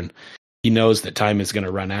forever, and he knows that time is going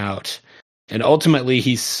to run out. And ultimately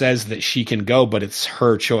he says that she can go, but it's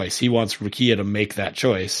her choice. He wants Rukia to make that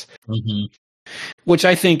choice. Mm-hmm. Which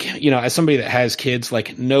I think, as somebody that has kids,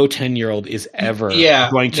 like, no 10-year-old is ever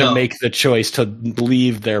going to make the choice to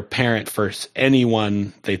leave their parent for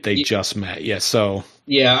anyone that they just met. Yeah, so.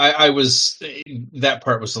 Yeah, I was, that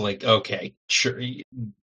part was like, okay, sure.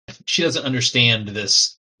 She doesn't understand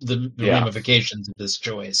the ramifications of this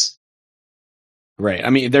choice. Right.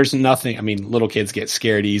 I mean, there's nothing. I mean, little kids get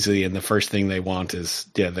scared easily, and the first thing they want is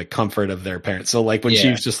the comfort of their parents. So, like, when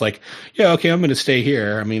she was just like, yeah, okay, I'm going to stay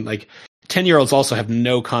here. I mean, like, 10-year-olds also have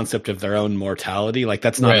no concept of their own mortality. Like,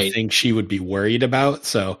 that's not a thing she would be worried about.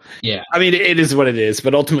 So, yeah, I mean, it is what it is.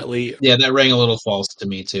 But ultimately, yeah, that rang a little false to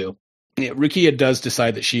me too. Yeah, Rukia does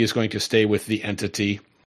decide that she is going to stay with the entity.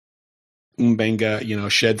 Mbenga,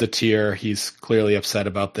 sheds a tear. He's clearly upset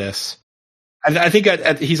about this. I think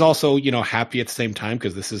he's also, happy at the same time,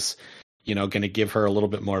 because this is, going to give her a little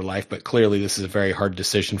bit more life. But clearly, this is a very hard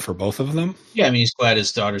decision for both of them. Yeah, I mean, he's glad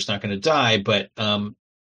his daughter's not going to die, but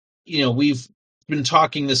we've been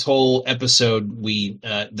talking this whole episode.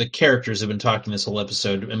 The characters have been talking this whole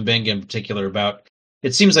episode, and Mbenga in particular, about.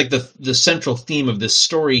 It seems like the central theme of this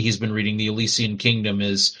story he's been reading, the Elysian Kingdom,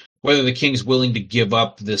 is whether the king's willing to give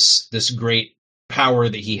up this great power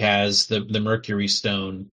that he has, the Mercury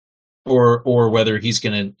Stone, or whether he's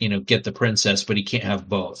going to get the princess, but he can't have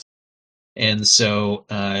both. And so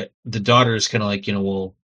the daughter is kind of like,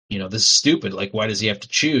 this is stupid. Like, why does he have to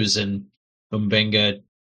choose? And Mbenga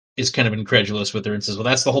is kind of incredulous with her and says, well,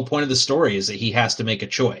 that's the whole point of the story, is that he has to make a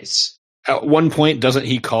choice. At one point, doesn't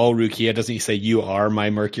he call Rukia? Doesn't he say, "You are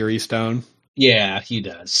my Mercury Stone"? Yeah, he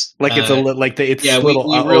does. Like, it's it's we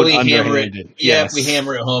little really hammer it. Yeah, yes. we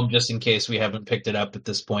hammer it home just in case we haven't picked it up at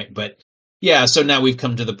this point. But yeah, so now we've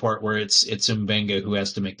come to the part where it's Mbenga who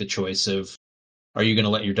has to make the choice of, are you going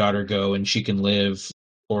to let your daughter go and she can live,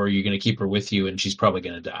 or are you going to keep her with you and she's probably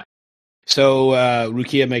going to die? So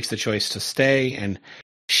Rukia makes the choice to stay, and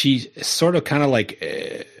she sort of kind of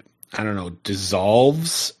like. I don't know,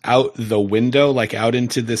 dissolves out the window, like out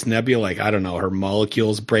into this nebula. Like, I don't know, her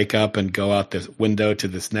molecules break up and go out the window to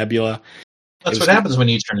this nebula. That's what happens when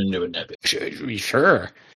you turn into a nebula. Sure.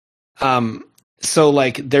 So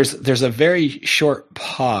like, there's a very short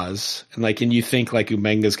pause, and you think like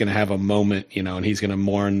Mbenga's going to have a moment, and he's going to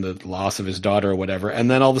mourn the loss of his daughter or whatever. And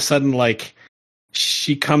then all of a sudden, like,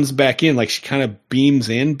 she comes back in, like she kind of beams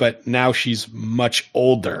in, but now she's much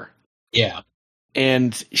older. Yeah.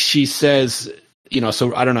 And she says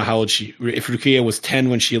So I don't know how old if Rukia was 10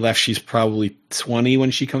 when she left, she's probably 20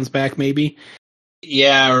 when she comes back, maybe.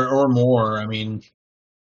 Yeah, or more. I mean,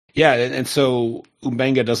 yeah, and so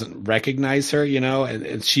Umbenga doesn't recognize her,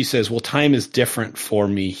 and she says, well, time is different for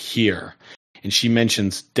me here. And she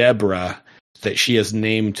mentions Deborah, that she has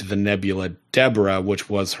named the nebula Deborah, which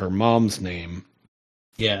was her mom's name.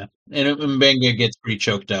 Yeah, and Umbenga gets pretty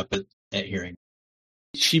choked up at hearing.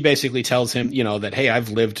 She basically tells him, that, hey, I've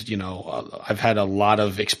lived, I've had a lot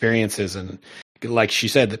of experiences, and like she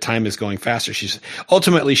said, the time is going faster.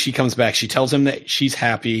 Ultimately, she comes back. She tells him that she's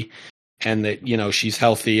happy and that, she's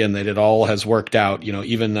healthy and that it all has worked out,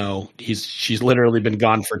 even though she's literally been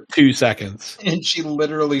gone for 2 seconds. And she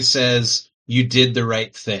literally says, you did the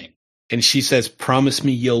right thing. And she says, promise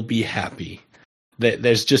me you'll be happy. That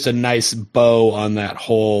there's just a nice bow on that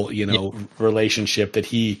whole, relationship, that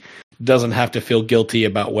he doesn't have to feel guilty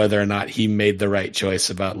about whether or not he made the right choice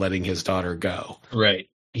about letting his daughter go. Right.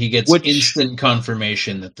 He gets instant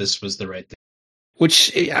confirmation that this was the right thing.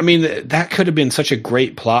 Which, I mean, that could have been such a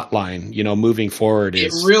great plot line, moving forward.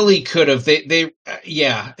 It really could have.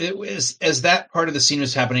 It was, as that part of the scene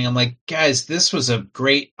was happening, I'm like, guys, this was a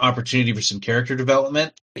great opportunity for some character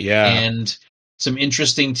development. Yeah. And some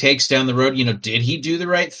interesting takes down the road. Did he do the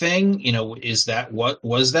right thing? Was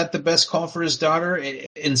that the best call for his daughter?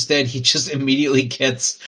 Instead, he just immediately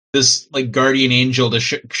gets this like guardian angel to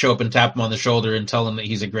show up and tap him on the shoulder and tell him that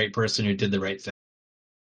he's a great person who did the right thing.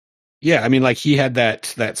 Yeah, I mean, like he had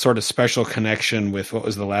that sort of special connection with, what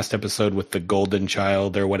was the last episode, with the golden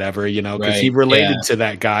child or whatever, because he related to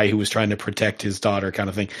that guy who was trying to protect his daughter, kind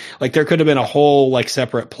of thing. Like there could have been a whole like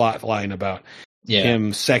separate plot line about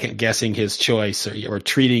him second guessing his choice or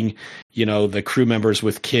treating, the crew members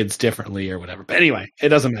with kids differently or whatever. But anyway, it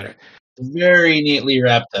doesn't matter. Very neatly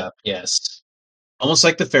wrapped up. Yes. Almost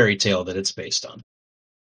like the fairy tale that it's based on.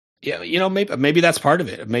 Yeah, maybe that's part of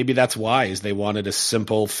it. Maybe that's why, is they wanted a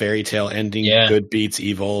simple fairy tale ending, good beats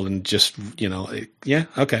evil, and just,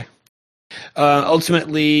 okay.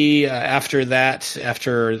 Ultimately, after that,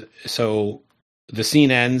 so the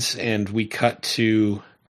scene ends and we cut to,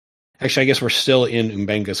 actually, I guess we're still in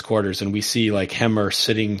Umbenga's quarters, and we see like Hemmer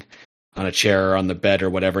sitting on a chair or on the bed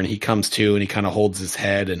or whatever, and he comes to and he kind of holds his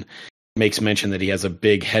head and makes mention that he has a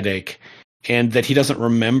big headache. And that he doesn't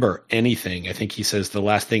remember anything. I think he says the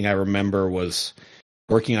last thing I remember was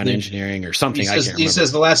working on engineering or something. He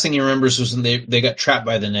says the last thing he remembers was when they got trapped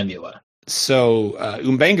by the nebula. So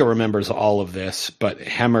Umbenga remembers all of this, but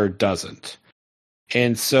Hemmer doesn't.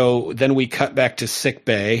 And so then we cut back to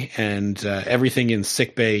sickbay, and everything in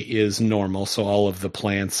sickbay is normal. So all of the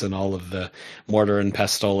plants and all of the mortar and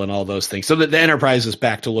pestle and all those things. So that the Enterprise is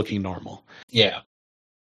back to looking normal. Yeah.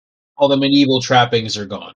 All the medieval trappings are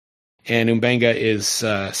gone. And Umbenga is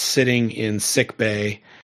sitting in sickbay,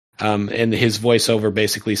 and his voiceover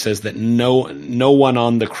basically says that no one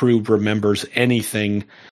on the crew remembers anything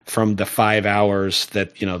from the 5 hours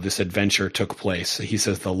that this adventure took place. He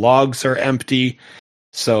says the logs are empty,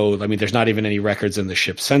 so I mean there's not even any records in the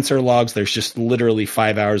ship's sensor logs. There's just literally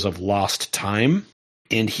 5 hours of lost time.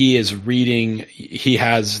 And he is reading. He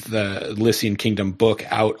has the Elysian Kingdom book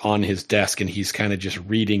out on his desk, and he's kind of just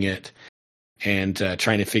reading it. And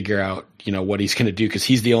trying to figure out, what he's going to do, because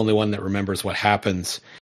he's the only one that remembers what happens.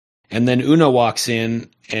 And then Una walks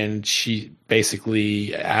in, and she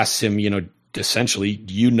basically asks him, essentially,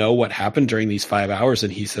 do you know what happened during these 5 hours?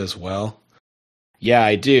 And he says, well, yeah,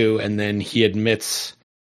 I do. And then he admits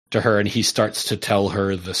to her, and he starts to tell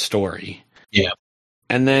her the story. Yeah.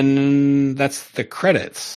 And then that's the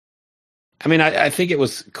credits. I mean, I think it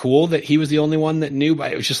was cool that he was the only one that knew,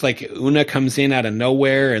 but it was just like Una comes in out of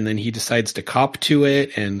nowhere and then he decides to cop to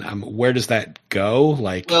it. And where does that go?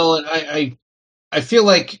 Like, well, I feel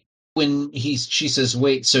like when she says,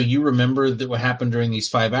 wait, so you remember what happened during these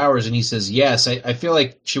 5 hours? And he says, yes. I feel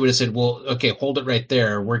like she would have said, well, okay, hold it right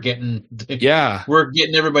there. We're getting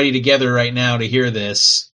everybody together right now to hear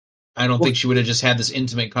this. I don't think she would have just had this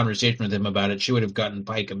intimate conversation with him about it. She would have gotten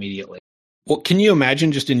Pike immediately. Well, can you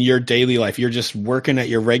imagine just in your daily life, you're just working at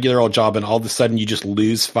your regular old job and all of a sudden you just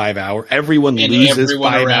lose 5 hours. Everyone loses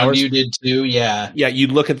 5 hours. You did too. Yeah. Yeah. You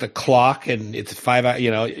look at the clock and it's 5 hours,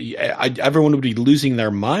 everyone would be losing their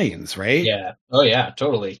minds, right? Yeah. Oh yeah,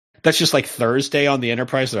 totally. That's just like Thursday on the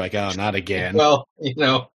Enterprise. They're like, oh, not again. Well,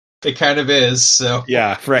 it kind of is. So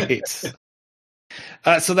yeah, right.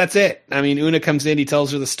 So that's it. I mean, Una comes in, he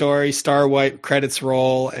tells her the story, star wipe, credits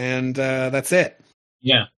roll, and that's it.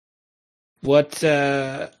 Yeah. What'd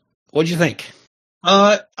you think?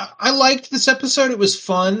 I liked this episode. It was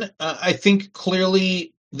fun. I think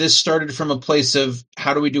clearly this started from a place of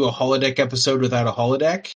how do we do a holodeck episode without a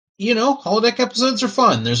holodeck? holodeck episodes are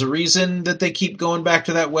fun. There's a reason that they keep going back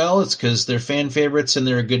to that well. It's because they're fan favorites and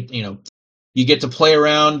they're a good, you get to play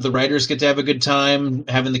around. The writers get to have a good time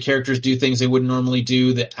having the characters do things they wouldn't normally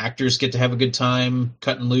do. The actors get to have a good time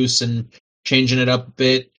cutting loose and changing it up a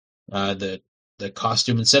bit. The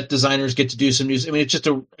costume and set designers get to do some news. I mean,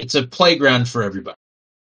 it's a playground for everybody.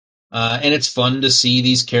 And it's fun to see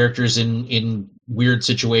these characters in weird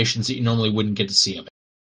situations that you normally wouldn't get to see them in.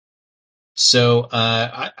 So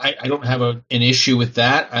I don't have an issue with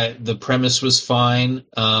that. The premise was fine.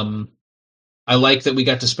 I like that we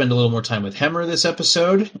got to spend a little more time with Hemmer this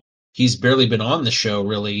episode. He's barely been on the show,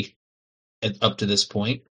 really, up to this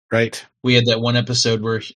point. Right. We had that one episode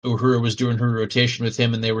where Uhura was doing her rotation with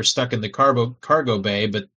him, and they were stuck in the cargo bay,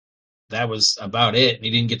 but that was about it. He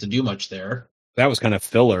didn't get to do much there. That was kind of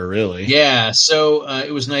filler, really. Yeah, so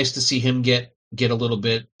it was nice to see him get a little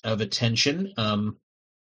bit of attention.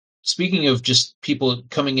 Speaking of just people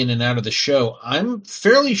coming in and out of the show, I'm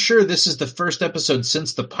fairly sure this is the first episode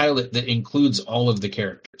since the pilot that includes all of the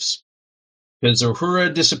characters. Because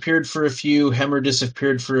Uhura disappeared for a few, Hemmer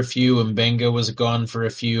disappeared for a few, and Mbenga was gone for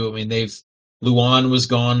a few. I mean, Luan was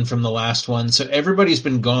gone from the last one, so everybody's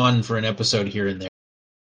been gone for an episode here and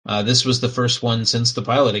there. This was the first one since the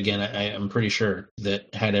pilot, again, I'm pretty sure,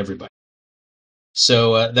 that had everybody.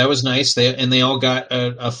 So that was nice. They all got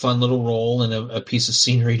a fun little role and a piece of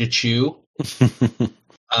scenery to chew.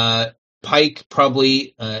 Pike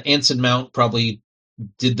probably, Anson Mount probably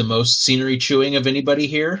did the most scenery chewing of anybody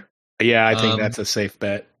here. Yeah, I think that's a safe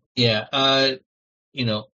bet. Yeah.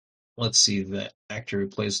 Let's see. The actor who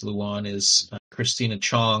plays Luan is Christina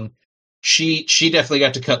Chong. She definitely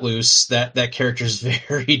got to cut loose. That character is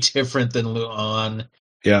very different than Luan.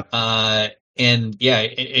 Yeah. And yeah,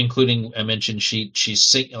 including I mentioned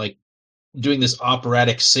she's like doing this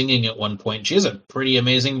operatic singing at one point. She has a pretty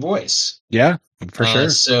amazing voice. Yeah, for sure.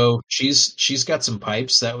 So she's got some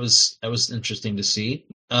pipes. That was interesting to see.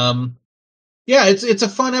 Yeah, it's a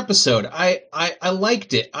fun episode. I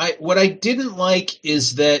liked it. What I didn't like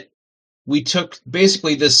is that we took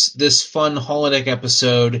basically this fun holodeck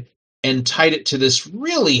episode and tied it to this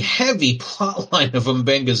really heavy plot line of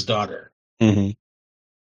Mbenga's daughter. Mm-hmm.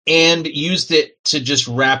 And used it to just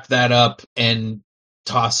wrap that up and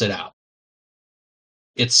toss it out.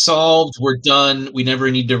 It's solved. We're done. We never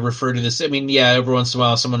need to refer to this. I mean, yeah, every once in a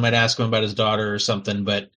while someone might ask him about his daughter or something,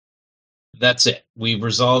 but that's it. We've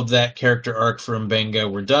resolved that character arc for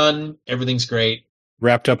Mbenga. We're done. Everything's great.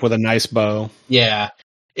 Wrapped up with a nice bow. Yeah.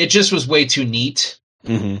 It just was way too neat.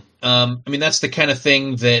 Mm-hmm. I mean, that's the kind of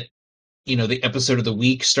thing that, the episode of the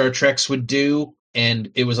week Star Treks would do,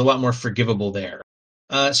 and it was a lot more forgivable there.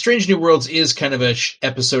 Strange New Worlds is kind of a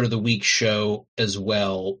episode of the week show as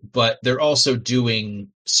well, but they're also doing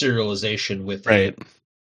serialization with it.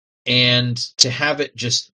 And to have it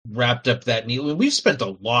just wrapped up that neatly, we've spent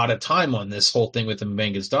a lot of time on this whole thing with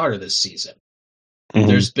Mbenga's daughter this season. Mm-hmm.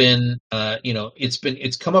 There's been,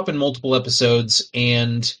 it's come up in multiple episodes,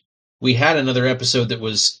 and we had another episode that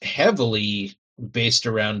was heavily based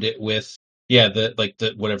around it with,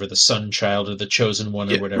 the Sun Child or the Chosen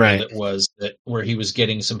One or whatever that was, where he was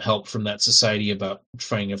getting some help from that society about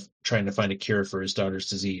trying to find a cure for his daughter's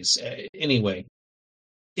disease. Anyway,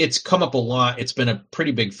 it's come up a lot. It's been a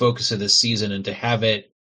pretty big focus of this season, and to have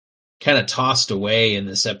it kind of tossed away in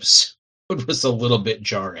this episode was a little bit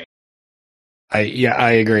jarring. I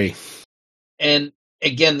agree. And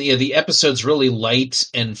again, the episode's really light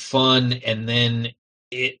and fun, and then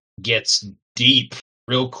it gets deep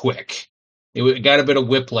real quick. It got a bit of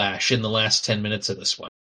whiplash in the last 10 minutes of this one.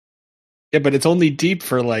 Yeah, but it's only deep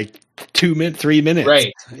for like 3 minutes.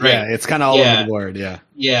 Right. Yeah, it's kind of all over the board. Yeah.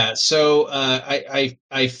 Yeah. So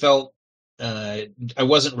I felt I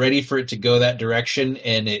wasn't ready for it to go that direction,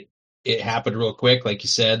 and it happened real quick, like you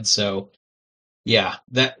said. So yeah,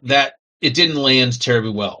 that it didn't land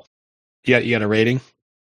terribly well. Yeah, you got a rating?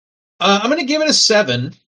 I'm going to give it a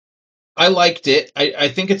 7. I liked it. I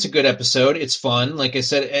think it's a good episode. It's fun. Like I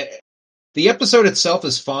said, the episode itself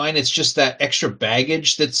is fine. It's just that extra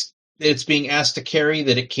baggage that's being asked to carry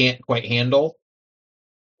that it can't quite handle.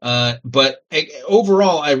 But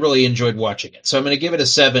overall, I really enjoyed watching it. So I'm going to give it a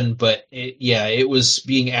 7, but it was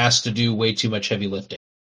being asked to do way too much heavy lifting.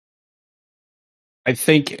 I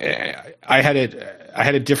think I had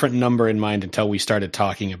a different number in mind until we started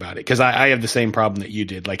talking about it, because I have the same problem that you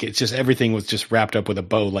did. Like, it's just everything was just wrapped up with a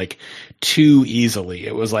bow, like, too easily.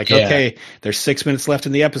 It was like, okay, there's 6 minutes left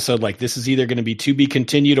in the episode. Like, this is either going to be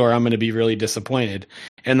continued or I'm going to be really disappointed.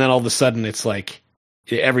 And then all of a sudden it's like,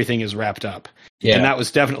 everything is wrapped up. Yeah. And that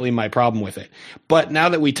was definitely my problem with it. But now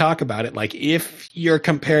that we talk about it, like if you're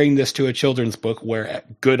comparing this to a children's book where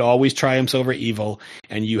good always triumphs over evil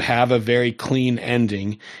and you have a very clean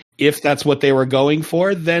ending, if that's what they were going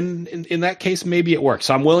for, then in that case, maybe it works.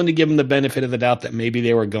 So I'm willing to give them the benefit of the doubt that maybe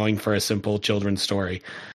they were going for a simple children's story.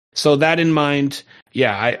 So that in mind,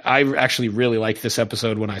 yeah, I actually really liked this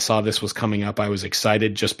episode. When I saw this was coming up, I was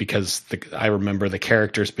excited just because I remember the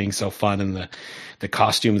characters being so fun and the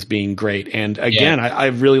costumes being great. And again, I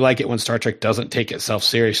really like it when Star Trek doesn't take itself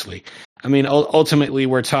seriously. I mean, ultimately,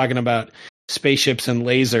 we're talking about spaceships and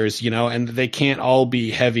lasers, and they can't all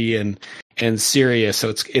be heavy and serious. So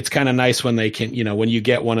it's kind of nice when they can, when you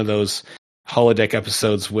get one of those holodeck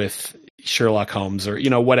episodes with Sherlock Holmes or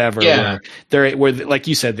whatever, where like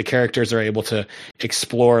you said, the characters are able to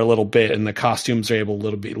explore a little bit and the costumes are able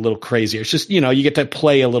to be a little crazier. It's just you get to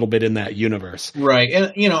play a little bit in that universe, right?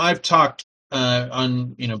 And I've talked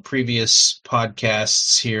on previous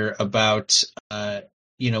podcasts here about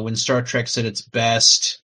when Star Trek's at its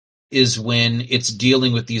best is when it's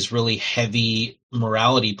dealing with these really heavy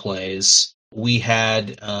morality plays. We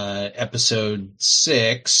had episode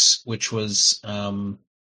 6, which was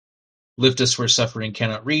Lift Us Where Suffering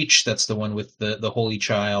Cannot Reach. That's the one with the Holy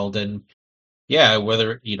Child. And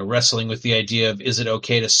whether, wrestling with the idea of, is it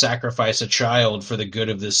okay to sacrifice a child for the good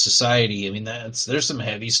of this society? I mean, there's some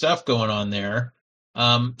heavy stuff going on there.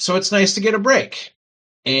 So it's nice to get a break.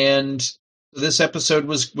 And this episode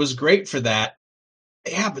was great for that.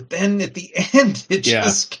 Yeah, but then at the end, it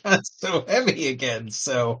just got so heavy again.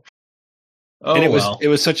 So, and it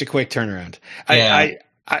was such a quick turnaround. Yeah.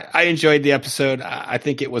 I enjoyed the episode. I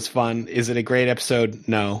think it was fun. Is it a great episode?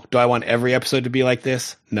 No. Do I want every episode to be like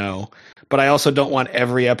this? No. But I also don't want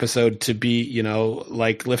every episode to be,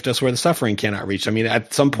 like Lift Us Where the Suffering Cannot Reach. I mean,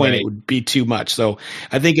 at some point it would be too much. So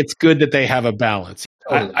I think it's good that they have a balance.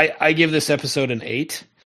 Totally. I give this episode an 8,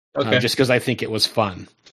 just because I think it was fun.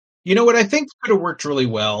 You know what I think could have worked really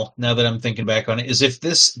well, now that I'm thinking back on it, is if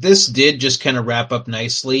this did just kind of wrap up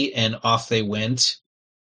nicely and off they went.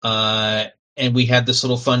 And we had this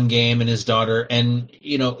little fun game and his daughter, and,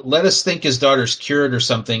 let us think his daughter's cured or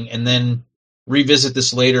something, and then revisit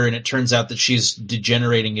this later, and it turns out that she's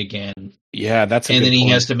degenerating again. Yeah, that's a and good then he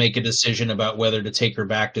point. has to make a decision about whether to take her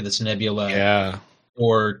back to this nebula,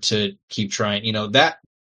 or to keep trying.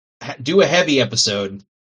 Do a heavy episode.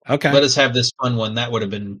 Okay, let us have this fun one. That would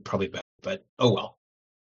have been probably better, but oh well.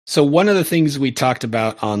 So one of the things we talked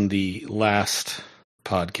about on the last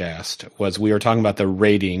podcast was we were talking about the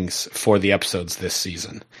ratings for the episodes this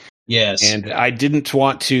season. Yes. And I didn't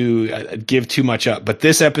want to give too much up, but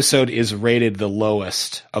this episode is rated the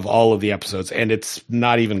lowest of all of the episodes, and it's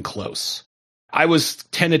not even close. I was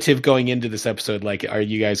tentative going into this episode, like, are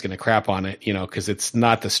you guys going to crap on it? Because it's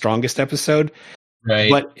not the strongest episode. Right.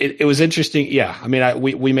 But it was interesting. Yeah. I mean,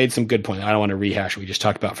 we made some good points. I don't want to rehash what we just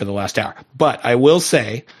talked about for the last hour. But I will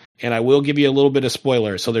say, and I will give you a little bit of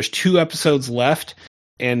spoilers. So there's 2 episodes left,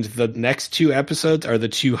 and the next 2 episodes are the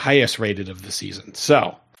 2 highest rated of the season.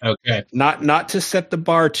 So, okay, not to set the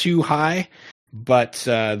bar too high, but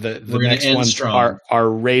the next ones are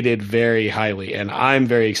rated very highly, and I'm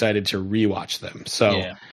very excited to rewatch them. So,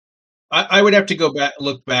 yeah. I would have to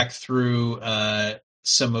look back through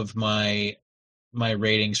some of my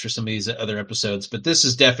ratings for some of these other episodes, but this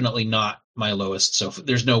is definitely not my lowest. So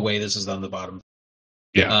there's no way this is on the bottom.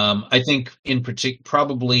 Yeah. I think in particular,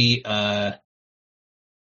 probably.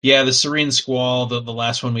 The Serene Squall, the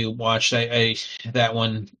last one we watched, that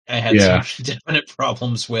one I had some definite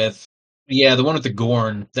problems with. Yeah, the one with the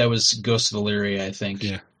Gorn, that was Ghost of Illyria, I think.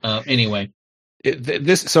 Yeah. Anyway.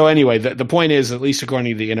 The point is, at least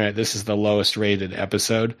according to the internet, this is the lowest rated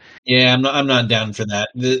episode. Yeah, I'm not down for that.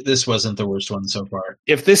 This wasn't the worst one so far.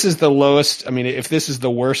 If this is the lowest, if this is the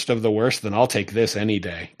worst of the worst, then I'll take this any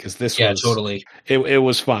day, because this was totally. It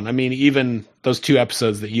was fun. I mean, even those 2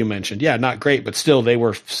 episodes that you mentioned, not great, but still they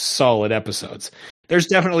were solid episodes. There's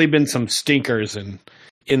definitely been some stinkers in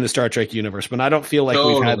the Star Trek universe, but I don't feel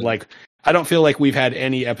like we've had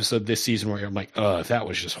any episode this season where I'm like, oh, that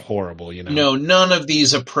was just horrible, No, none of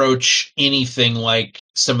these approach anything like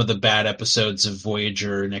some of the bad episodes of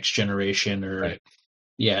Voyager, Next Generation, or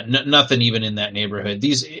nothing even in that neighborhood.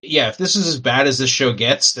 If this is as bad as this show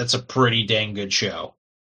gets, that's a pretty dang good show.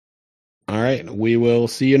 All right, we will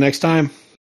see you next time.